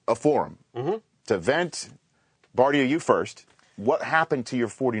have a forum to vent. Bardia, you first. What happened to your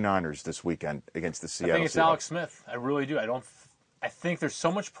 49ers this weekend against the Seattle Seahawks? I think it's Alex Smith. I really do. I think there's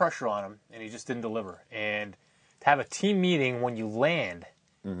so much pressure on him, and he just didn't deliver. And to have a team meeting when you land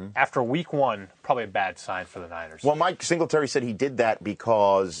after week 1, probably a bad sign for the Niners. Well, Mike Singletary said he did that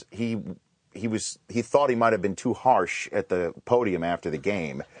because he thought he might have been too harsh at the podium after the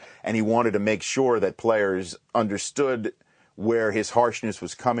game, and he wanted to make sure that players understood where his harshness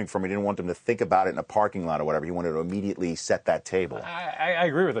was coming from. He didn't want them to think about it in a parking lot or whatever. He wanted to immediately set that table. I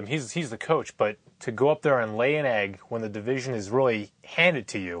agree with him. He's the coach, but to go up there and lay an egg when the division is really handed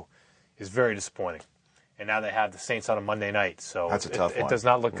to you is very disappointing. And now they have the Saints on a Monday night, so that's a tough one. It does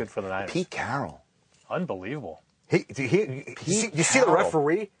not look good for the Niners. Pete Carroll. Unbelievable. You see the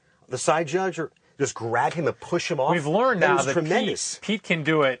referee, the side judge, or just grab him and push him off. We've learned And it now was that tremendous. Pete can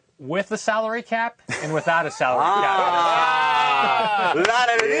do it with a salary cap and without a salary cap.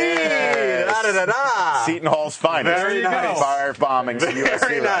 La-da-da-dee, Seton Hall's finest. There you go. Fire bombing USC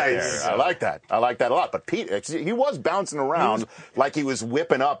Very right nice. there. I like that. I like that a lot. But Pete, he was bouncing around like he was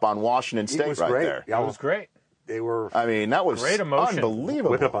whipping up on Washington State was right great. there. Yeah, That was great. They were I mean, that was Great emotion.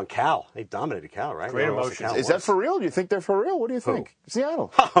 unbelievable. whipping up on Cal. They dominated Cal, right? Great They were emotion. Cal Is that was. for real? Do you think they're for real? What do you think?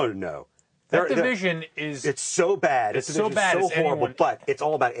 Seattle. Oh, no. That They're- division is. It's so bad. It's That so division's bad, so it's horrible, anyone- but it's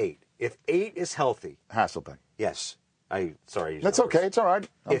all about 8. If 8 is healthy, Hasselbeck. yes. Sorry. I used That's numbers. okay. It's all right.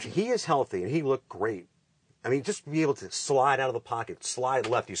 If he is healthy and he looked great, I mean, just to be able to slide out of the pocket, slide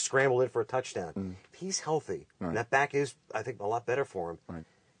left, he scrambled in for a touchdown. If he's healthy, and that back is, I think, a lot better for him. Right.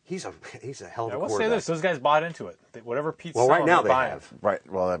 He's a hell of I a will say quarterback. this: those guys bought into it. Whatever Pete's Well, right selling, now they're they buying. have. Right.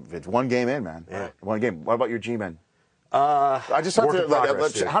 Well, it's one game in, man. Yeah. One game. What about your G-men? I just have work to. in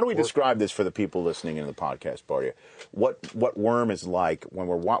progress, dude. How do we Work- describe this for the people listening in the podcast, Bardia? What Worm is like when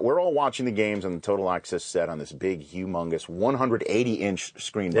we're all watching the games on the Total Access set on this big, humongous 180-inch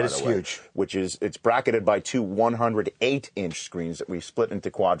screen. That by is the way, huge. Which is it's bracketed by two 108-inch screens that we split into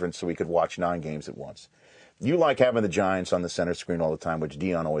quadrants so we could watch 9 games at once. You like having the Giants on the center screen all the time, which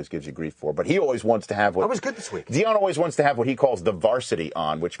Dion always gives you grief for. But he always wants to have what... I was good this week. Dion always wants to have what he calls the varsity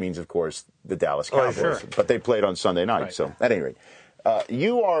on, which means, of course, the Dallas Cowboys. sure. But they played on Sunday night, Right. so at any rate. What do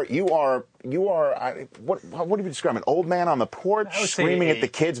you describe? An old man on the porch I would say screaming at the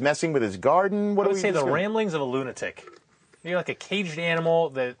kids, messing with his garden? What I do would we say the describe? ramblings of a lunatic. You're like a caged animal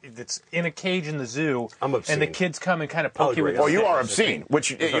that's in a cage in the zoo, I'm obscene. and the kids come and kind of I'll poke you agree. with Oh, their you are sticks. obscene.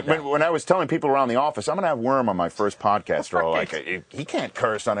 Which when I was telling people around the office, I'm going to have Worm on my first podcast. They're all like, he can't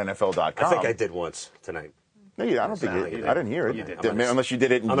curse on NFL.com. I think I did once tonight. No, I don't think No, you you did. I didn't hear it. You did. Unless you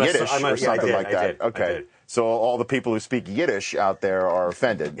did it in I'm gonna- Yiddish I'm gonna- or yeah, I something did, like I that. did, I Okay. did. So all the people who speak Yiddish out there are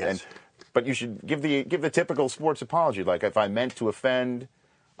offended. Yes. But you should give the typical sports apology. Like, if I meant to offend,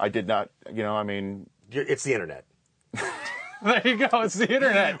 I did not, It's the internet. There you go. It's the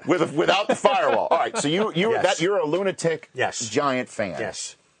internet. without the firewall. All right, so Yes. you're a lunatic Yes. Giant fan.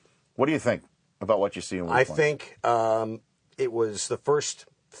 Yes. What do you think about what you see in week I one? think it was the first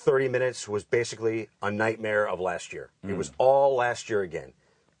 30 minutes was basically a nightmare of last year. It was all last year again.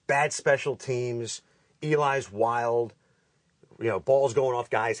 Bad special teams. Eli's wild. Balls going off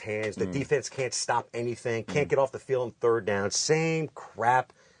guys' hands. The defense can't stop anything. Can't get off the field on third down. Same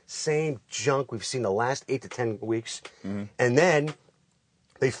crap. Same junk we've seen the last 8 to 10 weeks. And then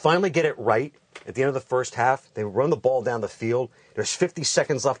they finally get it right at the end of the first half. They run the ball down the field. There's 50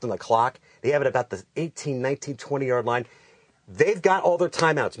 seconds left on the clock. They have it about the 18, 19, 20-yard line. They've got all their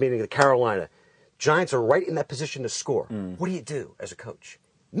timeouts, meaning the Carolina. Giants are right in that position to score. What do you do as a coach?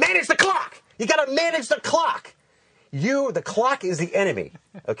 Manage the clock! You got to manage the clock! The clock is the enemy,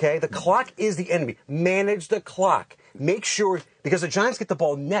 okay? The clock is the enemy. Manage the clock. Make sure, because the Giants get the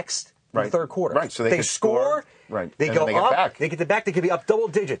ball next in the third quarter. Right, so they can score. Right. They And go then they get up. back. They get the back. They could be up double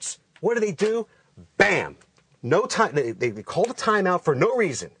digits. What do? Bam. No time. They called a timeout for no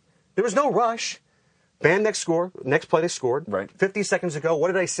reason. There was no rush. Bam, next play they scored. Right. 50 seconds ago, what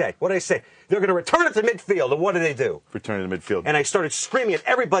did I say? They're going to return it to midfield, and what did they do? Return to the midfield. And I started screaming at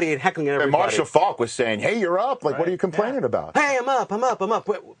everybody and heckling at And everybody. Marshall Falk was saying, "Hey, you're up! Like, what are you complaining about?" Hey, I'm up.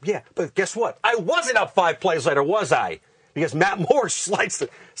 Yeah, but guess what? I wasn't up 5 plays later, was I? Because Matt Moore sliced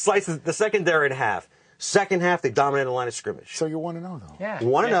the secondary in half. Second half, they dominated the line of scrimmage. So you want to know, though? Yeah. You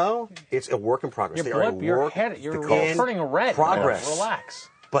want to know? It's a work in progress. They are a You're work in turning red. progress. Relax.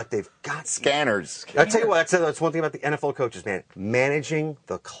 But they've got Scanners. I tell you what, that's one thing about the NFL coaches, man. Managing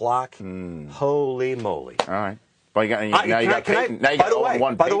the clock. Holy moly! All right. Well, now you got Peyton. Now you got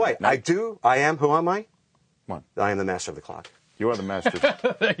 0-1 By the way, Peyton. I am. Who am I? What? I am the master of the clock. You are the master.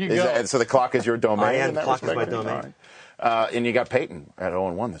 There you go. So the clock is your domain. I am. in that The clock is my respect? domain. All right. And you got Peyton at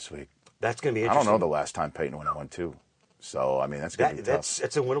 0-1 this week. That's going to be I interesting. don't know the last time Peyton went 1-2. So, I mean, that's going to be tough.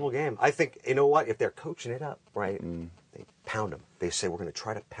 It's a winnable game. I think, you know what? If they're coaching it up, right, they pound them. They say, we're going to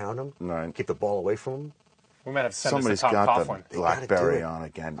try to pound them, Right. keep the ball away from them. We might have to send Somebody's this to Tom got Coughlin. the BlackBerry do it. on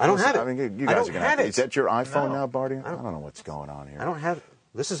again. I don't have it. I mean, you I guys don't are going to have have it. Is that your iPhone No. now, Barty? I don't know what's going on here. I don't have it.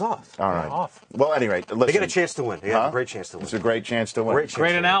 This is off. All right. Off. Well, anyway, listen. They get a chance to win. They have Huh? a great chance to win. It's a great chance to win. Great chance.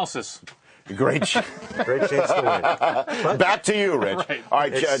 Great analysis. Great. Great chance to win. Back to you, Rich. Right. All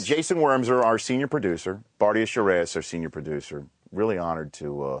right, It's- Jason Wormser, our senior producer. Barty Shiraz, our senior producer. Really honored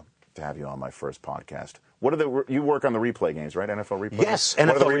to have you on my first podcast. What are you work on the replay games, right? NFL replay. Yes, What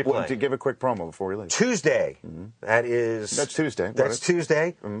are the NFL replay. To give a quick promo before we leave. Tuesday. That's Tuesday. That's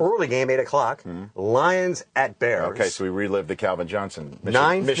Tuesday. Early game, 8 o'clock. Lions at Bears. Okay, so we relived the Calvin Johnson.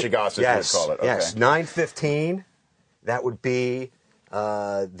 Nine. Michigas, yes, we call it. Okay. Yes, 9:15. That would be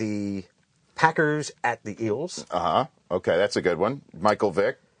the Packers at the Eagles. Okay, that's a good one. Michael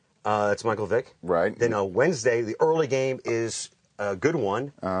Vick. It's Michael Vick. Right. Then Wednesday, the early game is a good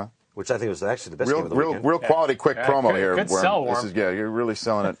one, which I think was actually the best game of the weekend. Real quality, quick promo here. Good sell, Worm. This is you're really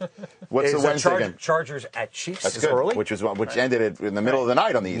selling it. What's the It's Wednesday game? Chargers at Chiefs. That's is good. early. Which ended it in the middle of the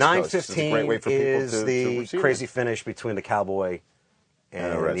night on the East Coast. 9:15 is the crazy finish between the Cowboy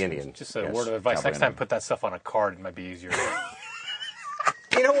and the Indian. Just a word of advice. Next time, put that stuff on a card. It might be easier.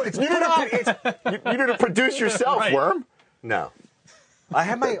 You know what? It's you need to produce yourself, Right. Worm. No. I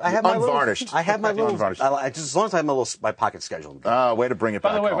have my Unvarnished. I have my little. Unvarnished. Just as long as I have my pocket schedule. Way to bring it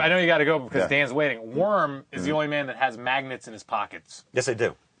back. By the way, home. I know you got to go because Yeah. Dan's waiting. Worm is the only man that has magnets in his pockets. Yes, I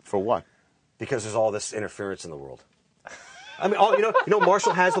do. For what? Because there's all this interference in the world. I mean,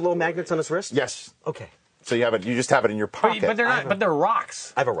 Marshall has the little magnets on his wrist. Yes. Okay. So you have it. You just have it in your pocket. But they're not. But they're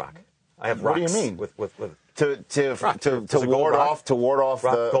rocks. I have a rock. I have What do rocks. you mean? With to There's a ward gold rock. off the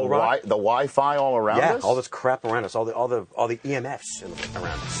gold rock. the Wi-Fi all around yeah, us. all this crap around us, all the EMFs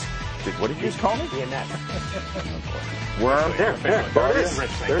around us. What did you just call me? EMF. Worm. There it is.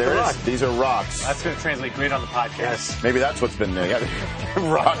 There's the rock. These are rocks. That's going to translate great on the podcast. Yes. Maybe that's what's been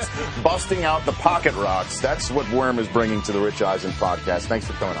rocks. Busting out the pocket rocks. That's what Worm is bringing to the Rich Eisen podcast. Thanks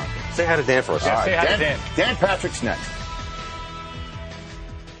for coming on. Say hi to Dan for us. Yeah, say hi to Dan. Dan Patrick's next.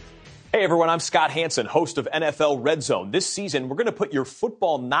 Hey everyone, I'm Scott Hansen, host of NFL Red Zone. This season, we're going to put your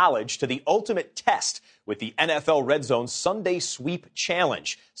football knowledge to the ultimate test with the NFL Red Zone Sunday Sweep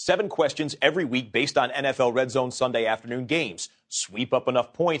Challenge. 7 questions every week based on NFL Red Zone Sunday afternoon games. Sweep up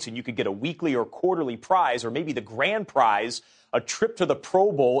enough points and you could get a weekly or quarterly prize, or maybe the grand prize, a trip to the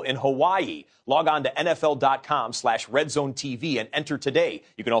Pro Bowl in Hawaii. Log on to NFL.com/RedZoneTV and enter today.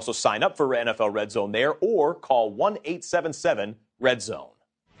 You can also sign up for NFL Red Zone there or call 1-877-RED-ZONE.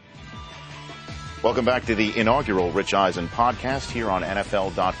 Welcome back to the inaugural Rich Eisen podcast here on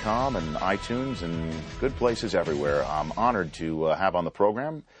NFL.com and iTunes and good places everywhere. I'm honored to have on the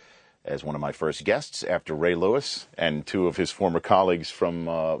program as one of my first guests after Ray Lewis and 2 of his former colleagues from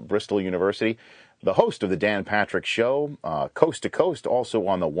Bristol University, the host of the Dan Patrick Show, coast to coast, also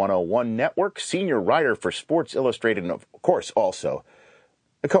on the 101 Network, senior writer for Sports Illustrated, and of course also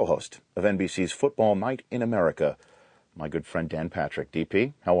the co-host of NBC's Football Night in America, my good friend Dan Patrick.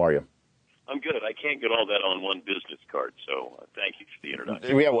 DP, how are you? I'm good. I can't get all that on one business card, so thank you for the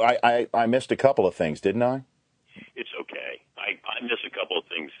introduction. Yeah, well, I missed a couple of things, didn't I? It's okay. I miss a couple of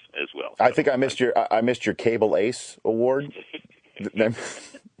things as well. I think I missed your Cable Ace award. I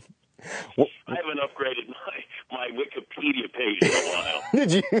haven't upgraded my Wikipedia page in a while.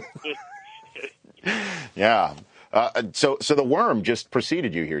 Did you? Yeah. So the Worm just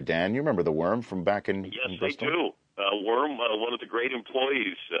preceded you here, Dan. You remember the Worm from back in Yes, Bristol? I do. Worm, one of the great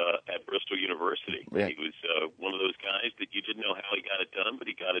employees at Bristol University. Yeah. He was one of those guys that you didn't know how he got it done, but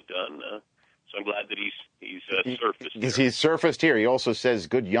he got it done. So I'm glad that he's surfaced here. He's surfaced here. He also says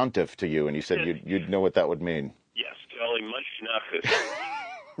good yuntif to you, and he said you'd know what that would mean. Yes, tell him much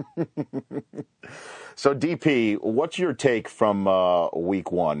nachas. So, DP, what's your take from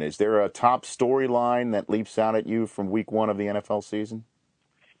Week 1? Is there a top storyline that leaps out at you from Week 1 of the NFL season?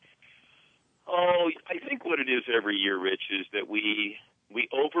 Oh, I think what it is every year, Rich, is that we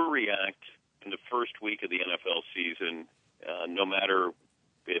overreact in the first week of the NFL season, no matter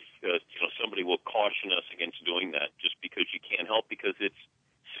if somebody will caution us against doing that, just because you can't help, because it's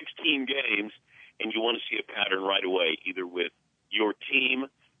 16 games and you want to see a pattern right away, either with your team,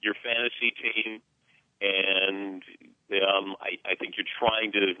 your fantasy team, and I think you're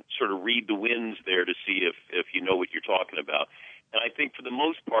trying to sort of read the winds there to see if you know what you're talking about. And I think for the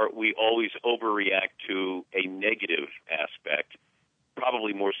most part, we always overreact to a negative aspect,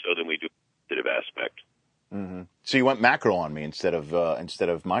 probably more so than we do a positive aspect. Mm-hmm. So you went macro on me instead of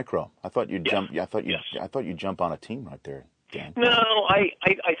micro. I thought you'd jump. I thought you'd jump on a team right there, Dan. No, I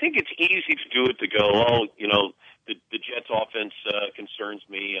think it's easy to do it to go. The Jets offense concerns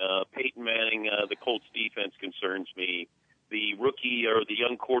me. Peyton Manning, the Colts defense concerns me. The rookie or the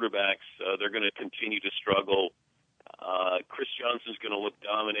young quarterbacks, they're going to continue to struggle. Chris Johnson's going to look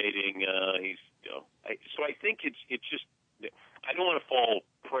dominating. So I think it's just I don't want to fall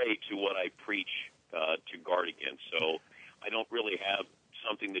prey to what I preach to guard against. So I don't really have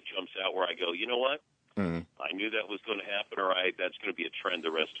something that jumps out where I go, you know what? Mm-hmm. I knew that was going to happen, or that's going to be a trend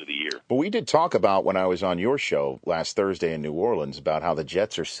the rest of the year. But we did talk about, when I was on your show last Thursday in New Orleans, about how the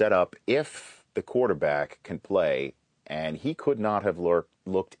Jets are set up if the quarterback can play, and he could not have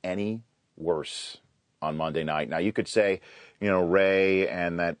looked any worse on Monday night. Now, you could say, Ray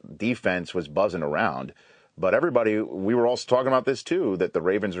and that defense was buzzing around, but we were also talking about this too, that the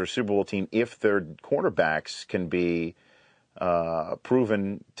Ravens are a Super Bowl team if their quarterbacks can be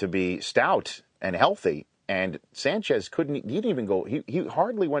proven to be stout and healthy. And Sanchez he didn't even go, he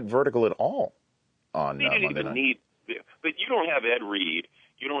hardly went vertical at all on He didn't Monday even night. but you don't have Ed Reed.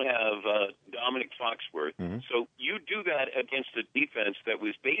 You don't have Dominic Foxworth. Mm-hmm. So you do that against a defense that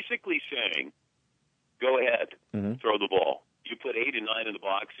was basically saying, go ahead, throw the ball. You put 8 and 9 in the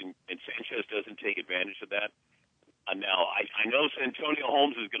box, and Sanchez doesn't take advantage of that. Now, I know Santonio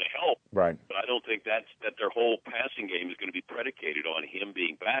Holmes is going to help, Right. but I don't think that their whole passing game is going to be predicated on him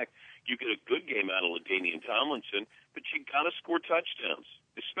being back. You get a good game out of LaDainian Tomlinson, but you got to score touchdowns,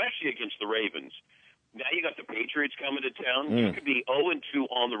 especially against the Ravens. Now you got the Patriots coming to town. You could be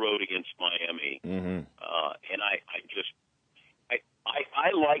 0-2 on the road against Miami, and I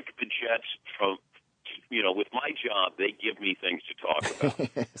like the Jets from. With my job, they give me things to talk about.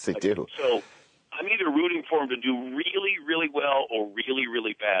 Yes, they do. So I'm either rooting for them to do really, really well or really,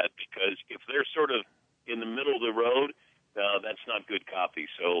 really bad, because if they're sort of in the middle of the road, that's not good copy.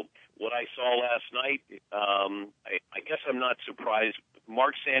 So what I saw last night, I guess I'm not surprised.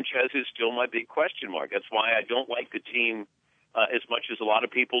 Mark Sanchez is still my big question mark. That's why I don't like the team as much as a lot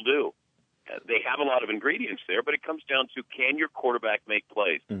of people do. They have a lot of ingredients there, but it comes down to, can your quarterback make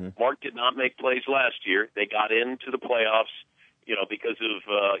plays? Mark did not make plays last year. They got into the playoffs, because of,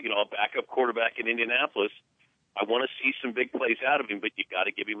 a backup quarterback in Indianapolis. I want to see some big plays out of him, but you got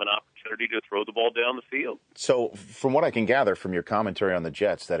to give him an opportunity to throw the ball down the field. So from what I can gather from your commentary on the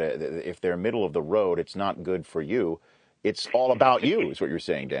Jets, that if they're middle of the road, it's not good for you. It's all about you, is what you're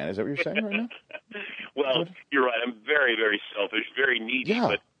saying, Dan. Is that what you're saying right now? Well, you're right. I'm very, very selfish, very needy, Yeah.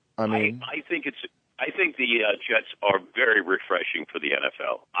 but I think the Jets are very refreshing for the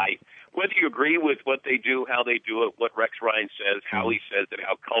NFL. Whether you agree with what they do, how they do it, what Rex Ryan says, how he says it,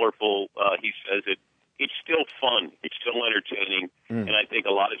 how colorful he says it, it's still fun. It's still entertaining. And I think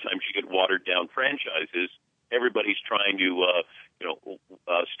a lot of times you get watered down franchises. Everybody's trying to,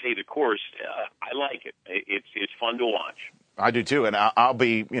 stay the course. I like it. It's fun to watch. I do too, and I'll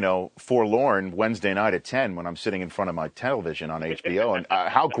be, forlorn Wednesday night at 10 when I'm sitting in front of my television on HBO. And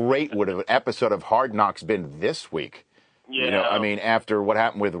how great would an episode of Hard Knocks been this week? Yeah. After what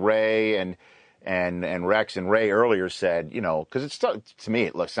happened with Ray and Rex, and Ray earlier said, because to me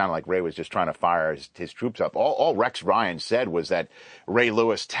it sounded like Ray was just trying to fire his troops up. All Rex Ryan said was that Ray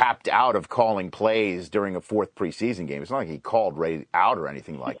Lewis tapped out of calling plays during a 4th preseason game. It's not like he called Ray out or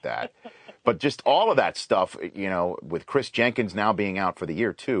anything like that. But just all of that stuff, with Chris Jenkins now being out for the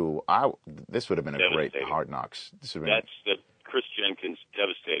year too, this would have been a great Hard Knocks. That's the Chris Jenkins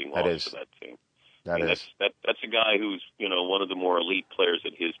devastating loss for that team. That's a guy who's one of the more elite players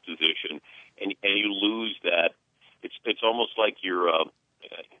at his position, and you lose that. It's almost like you're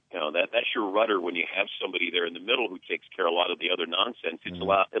that's your rudder when you have somebody there in the middle who takes care of a lot of the other nonsense. It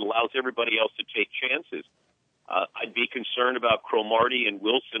allows everybody else to take chances. I'd be concerned about Cromartie and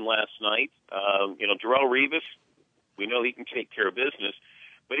Wilson last night. Darrelle Revis, we know he can take care of business.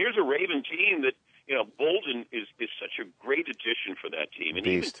 But here's a Raven team that, Bolden is such a great addition for that team. And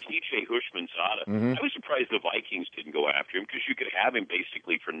even T.J. Hushmanzada. I was surprised the Vikings didn't go after him, because you could have him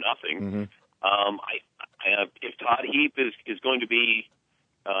basically for nothing. If Todd Heap is going to be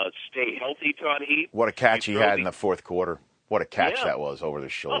stay healthy, Todd Heap. What a catch he had in the 4th quarter. What a catch that was over the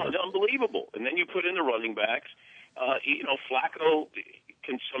shoulder. Oh, it's unbelievable. And then you put in the running backs. Flacco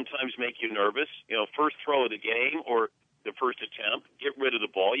can sometimes make you nervous. First throw of the game or the first attempt, get rid of the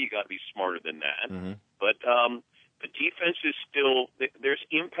ball. You got to be smarter than that. But the defense is still there's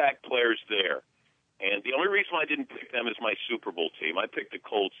impact players there. And the only reason I didn't pick them as my Super Bowl team, I picked the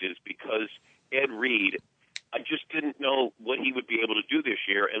Colts, is because Ed Reed, I just didn't know what he would be able to do this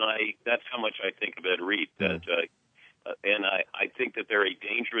year, and that's how much I think of Ed Reed. And I think that they're a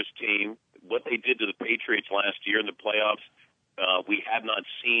dangerous team. What they did to the Patriots last year in the playoffs, we have not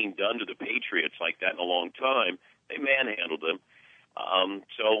seen done to the Patriots like that in a long time. They manhandled them.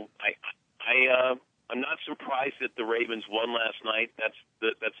 So I'm not surprised that the Ravens won last night. That's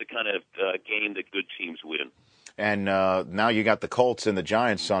the kind of game that good teams win. And now you got the Colts and the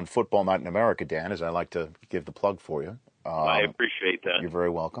Giants on Football Night in America, Dan, as I like to give the plug for you. I appreciate that. You're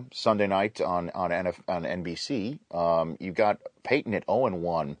very welcome. Sunday night on NBC, you got Peyton at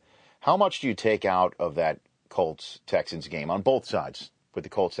 0-1. How much do you take out of that Colts-Texans game on both sides, with the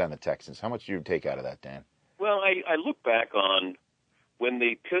Colts and the Texans? How much do you take out of that, Dan? Well, I look back on when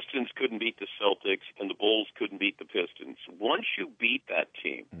the Pistons couldn't beat the Celtics and the Bulls couldn't beat the Pistons. Once you beat that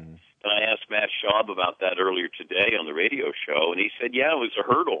team, and I asked Matt Schaub about that earlier today on the radio show, and he said, yeah, it was a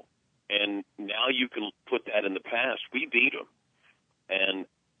hurdle. And now you can put that in the past. We beat them. And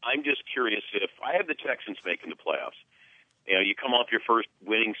I'm just curious if I have the Texans making the playoffs. You come off your first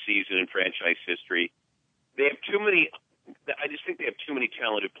winning season in franchise history. They have too many I just think they have too many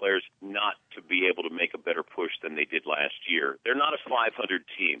talented players not to be able to make a better push than they did last year. They're not a 500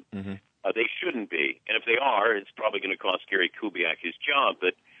 team. Mm-hmm. They shouldn't be. And if they are, it's probably going to cost Gary Kubiak his job.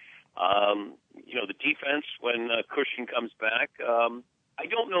 But, the defense, when Cushing comes back, I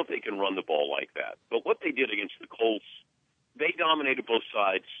don't know if they can run the ball like that. But what they did against the Colts, they dominated both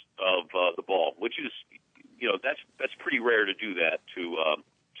sides of the ball, which is, that's pretty rare to do that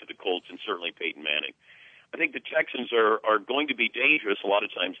to the Colts and certainly Peyton Manning. I think the Texans are going to be dangerous. A lot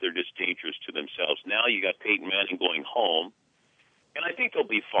of times they're just dangerous to themselves. Now you got Peyton Manning going home, and I think they'll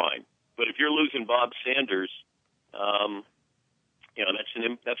be fine. But if you're losing Bob Sanders,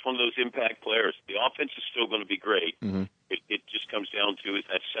 that's one of those impact players. The offense is still going to be great. Mm-hmm. It just comes down to, is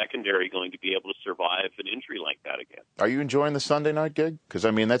that secondary going to be able to survive an injury like that again? Are you enjoying the Sunday night gig? Because,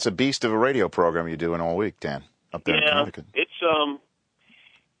 that's a beast of a radio program you're doing all week, Dan, up there in Connecticut. It's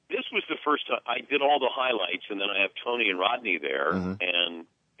this was the first time I did all the highlights, and then I have Tony and Rodney there, mm-hmm. and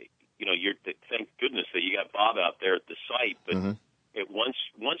thank goodness that you got Bob out there at the site. But mm-hmm. once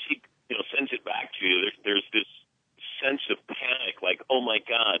he sends it back to you, there's this sense of panic, like, oh my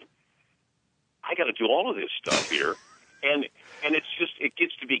God, I got to do all of this stuff here, and it's just, it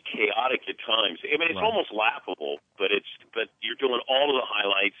gets to be chaotic at times. I mean, it's almost laughable, but you're doing all of the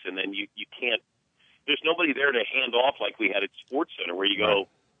highlights, and then you can't. There's nobody there to hand off like we had at SportsCenter, where you go,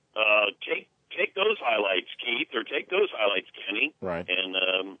 take those highlights, Keith, or take those highlights, Kenny. Right.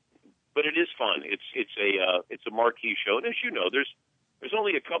 And but it is fun. It's a marquee show, and as you know, there's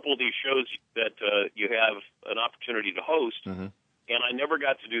only a couple of these shows that you have an opportunity to host, mm-hmm. and I never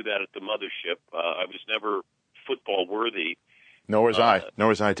got to do that at the mothership. I was never football worthy. Nor was I,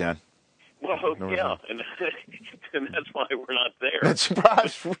 Dan. Well, yeah, and that's why we're not there. That's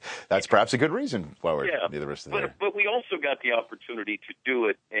perhaps a good reason why we're neither of us there. But we also got the opportunity to do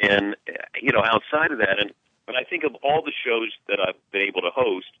it, and outside of that, but I think of all the shows that I've been able to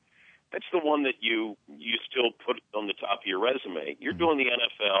host, that's the one that you still put on the top of your resume. You're doing the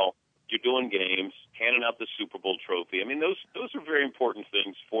NFL, you're doing games, handing out the Super Bowl trophy. I mean, those are very important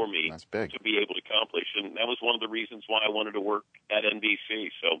things for me to be able to accomplish, and that was one of the reasons why I wanted to work at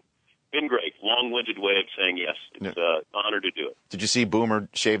NBC. So. Been great. Long-winded way of saying yes. It's an honor to do it. Did you see Boomer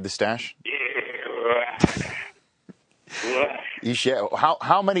shave the stash? Yeah.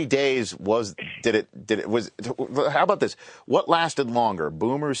 How many days did it? How about this? What lasted longer,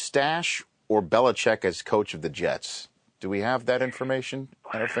 Boomer's stash or Belichick as coach of the Jets? Do we have that information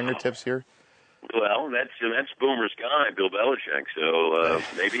at our fingertips here? Well, that's Boomer's guy, Bill Belichick. So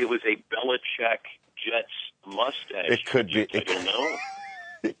maybe it was a Belichick Jets mustache. It could be. I don't know.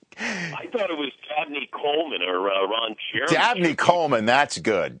 I thought it was Dabney Coleman or Ron Jeremy. Dabney Coleman, that's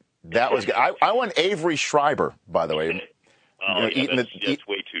good. That was good. I went Avery Schreiber, by the way. That's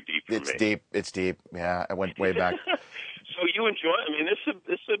way too deep for me. It's deep. Yeah, I went way back. So you enjoy? I mean, this is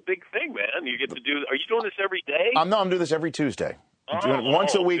a big thing, man. You get to do. Are you doing this every day? I'm doing this every Tuesday. I'm doing it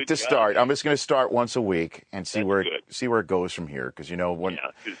once a week to start. I'm just going to start once a week and see where it goes from here. Because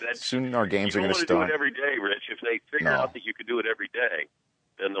soon our games are going to start. You don't want to do it every day, Rich. If they figure out that you could do it every day,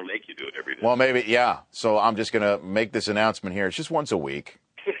 then they'll make you do it every day. Well, maybe, yeah. So I'm just going to make this announcement here. It's just once a week.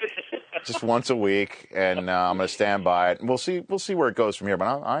 Just once a week, and I'm going to stand by it. And we'll see where it goes from here.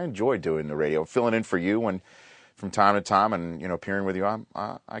 But I enjoy doing the radio, filling in for you from time to time, and appearing with you. I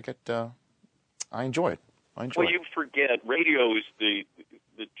enjoy it. Well, you forget radio is the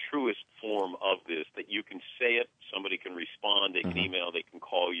truest form of this. That you can say it, somebody can respond, they can email, they can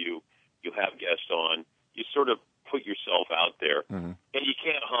call you. You have guests on. You sort of put yourself out there, and you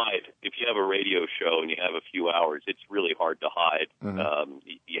can't hide. If you have a radio show and you have a few hours, it's really hard to hide.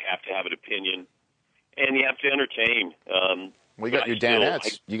 You have to have an opinion, and you have to entertain. Well, you got your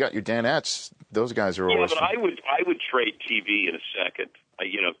Danettes. You got your Danettes. Those guys are always. Yeah, but I would trade TV in a second.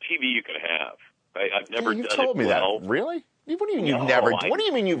 TV you can have. I've never done it well. You told me that. Really? What do you mean you've never? What do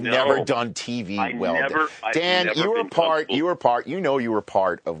you mean you've never done TV well? Dan, you were part. You were part. You were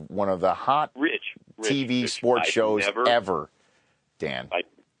part of one of the hot TV sports shows ever. Dan, I've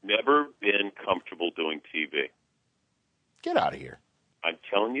never been comfortable doing TV. Get out of here. I'm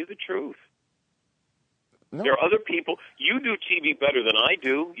telling you the truth. No. There are other people. You do TV better than I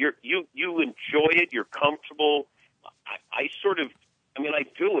do. You enjoy it. You're comfortable. I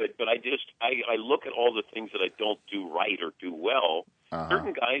do it, but I look at all the things that I don't do right or do well.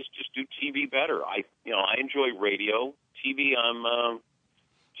 Certain guys just do TV better. I enjoy radio. TV, I've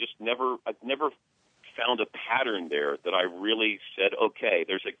never found a pattern there that I really said, okay,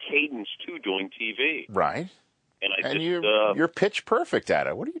 there's a cadence to doing TV. Right. And you're pitch perfect at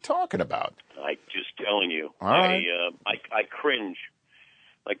it. What are you talking about? I'm just telling you. All right. I cringe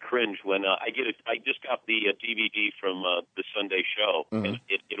I cringe when I get it. I just got the DVD from the Sunday show, and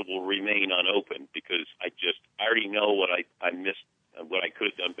it will remain unopened because I already know what I missed, what I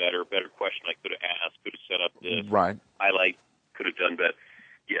could have done better. Better question I could have asked, could have set up this highlight, could have done better.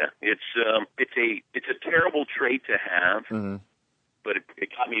 Yeah, it's a terrible trait to have, but it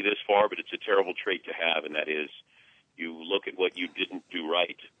got me this far. But it's a terrible trait to have, and that is, you look at what you didn't do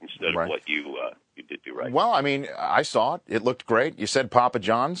right instead of what you did do right. Well, I mean, I saw it. It looked great. You said Papa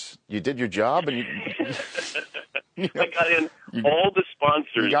John's. You did your job, and I got in all the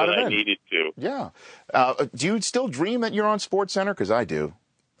sponsors that I needed to. Yeah. Do you still dream that you're on SportsCenter? Because I do.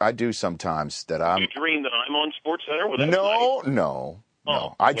 I do sometimes that I'm. You dream that I'm on SportsCenter? Well, that's nice.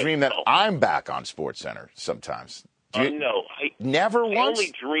 No. I dream that I'm back on SportsCenter sometimes. No, never once. I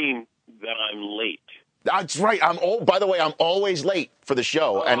only dream that I'm late. That's right. By the way, I'm always late for the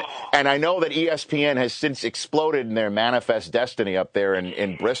show, and I know that ESPN has since exploded in their manifest destiny up there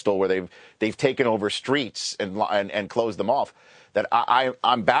in Bristol, where they've taken over streets and closed them off. That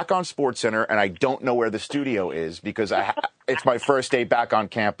I'm back on SportsCenter, and I don't know where the studio is because it's my first day back on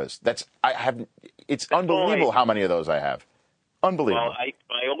campus. It's unbelievable how many of those I have. Unbelievable. Well,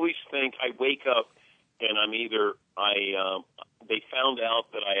 I always think I wake up and I'm either they found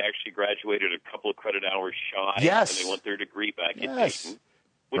out that I actually graduated a couple of credit hours shy, and they want their degree back at Dayton,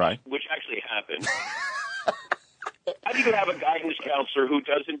 which actually happened. I'd even have a guidance counselor who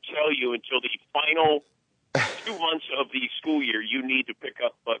doesn't tell you until the final 2 months of the school year you need to pick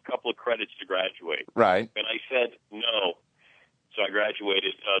up a couple of credits to graduate. Right. And I said no. So I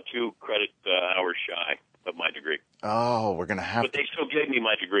graduated 2 credit hours shy of my degree. Oh, we're going to have But they still gave me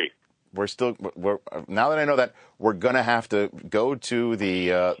my degree. Now that I know that, we're going to have to go to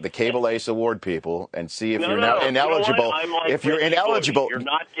the Cable Ace Award people and see if you're now ineligible. You know what? I'm like if you're ineligible, you're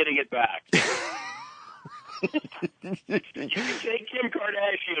not getting it back. You can take Kim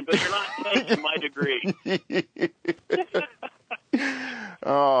Kardashian, but you're not taking my degree.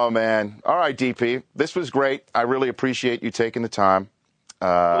 Oh, man. All right, DP. This was great. I really appreciate you taking the time.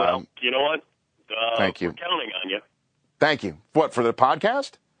 Well, you know what? Thank you. We're counting on you. Thank you. What, for the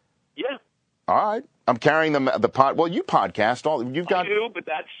podcast? Yeah. All right. I'm carrying the pod. Well, you podcast all. You've got. I do, but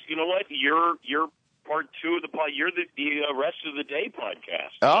that's, you know what? You're part 2 of the pod. You're the rest of the day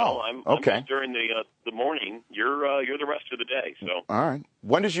podcast. Oh, okay. I'm during the morning. You're the rest of the day. So. All right.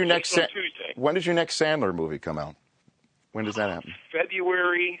 When does your next Tuesday? When does your next Sandler movie come out? When does that happen?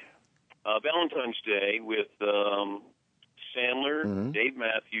 February, Valentine's Day with Sandler, Dave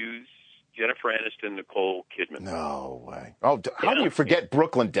Matthews, Jennifer Aniston, Nicole Kidman. No way. Oh, how do you forget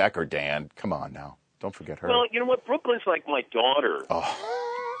Brooklyn Decker, Dan? Come on now. Don't forget her. Well, you know what? Brooklyn's like my daughter. Oh.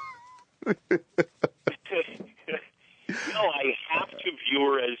 I have to view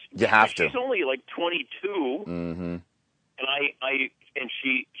her as... You have to. She's only like 22. And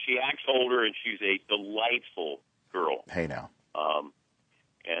she acts older, and she's a delightful girl. Hey, now.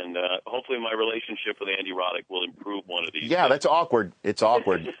 And hopefully my relationship with Andy Roddick will improve one of these Yeah, days. that's awkward. It's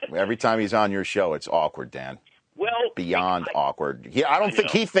awkward. Every time he's on your show, it's awkward, Dan. Well, beyond awkward. I don't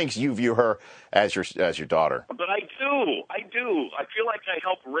think he thinks you view her as your daughter. But I do. I feel like I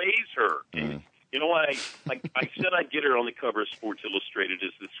helped raise her. You know what? I said I'd get her on the cover of Sports Illustrated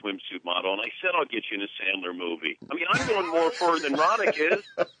as the swimsuit model, and I said I'll get you in a Sandler movie. I mean, I'm going more for her than Roddick is.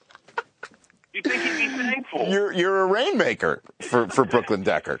 You think he'd be thankful? You're a rainmaker for Brooklyn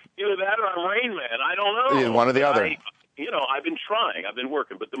Decker. Either that or I'm Rain Man. I don't know. Yeah, one or the other. I've been trying. I've been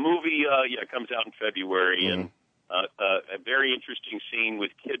working. But the movie, comes out in February, and a very interesting scene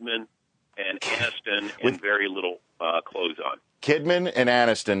with Kidman and Aniston and very little clothes on. Kidman and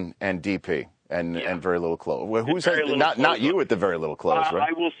Aniston and DP and very little clothes. Well, who's not you with the very little clothes, right?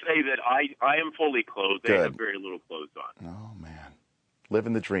 I will say that I am fully clothed. They have very little clothes on. Oh man,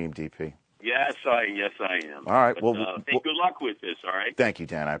 living the dream, DP. Yes, I am. All right. But, good luck with this, all right? Thank you,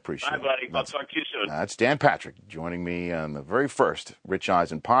 Dan. I appreciate it. Bye, buddy. I'll talk to you soon. That's Dan Patrick joining me on the very first Rich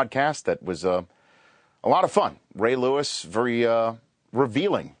Eisen podcast. That was a lot of fun. Ray Lewis, very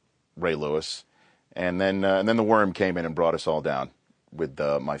revealing Ray Lewis. And then the worm came in and brought us all down with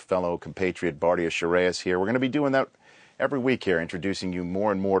my fellow compatriot Bardia Shireas here. We're going to be doing that every week here, introducing you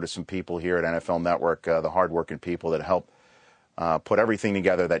more and more to some people here at NFL Network, the hardworking people that help put everything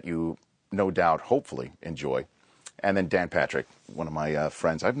together that you no doubt, hopefully, enjoy. And then Dan Patrick, one of my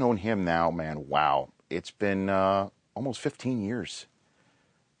friends. I've known him now, man, wow. It's been almost 15 years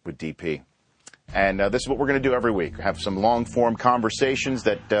with DP. And this is what we're going to do every week. Have some long-form conversations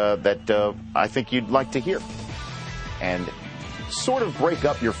that I think you'd like to hear. And sort of break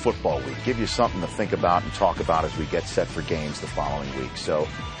up your football week. Give you something to think about and talk about as we get set for games the following week. So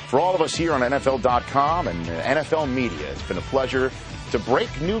for all of us here on NFL.com and NFL Media, it's been a pleasure to break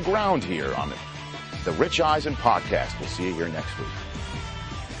new ground here on the Rich Eisen podcast. We'll see you here next week.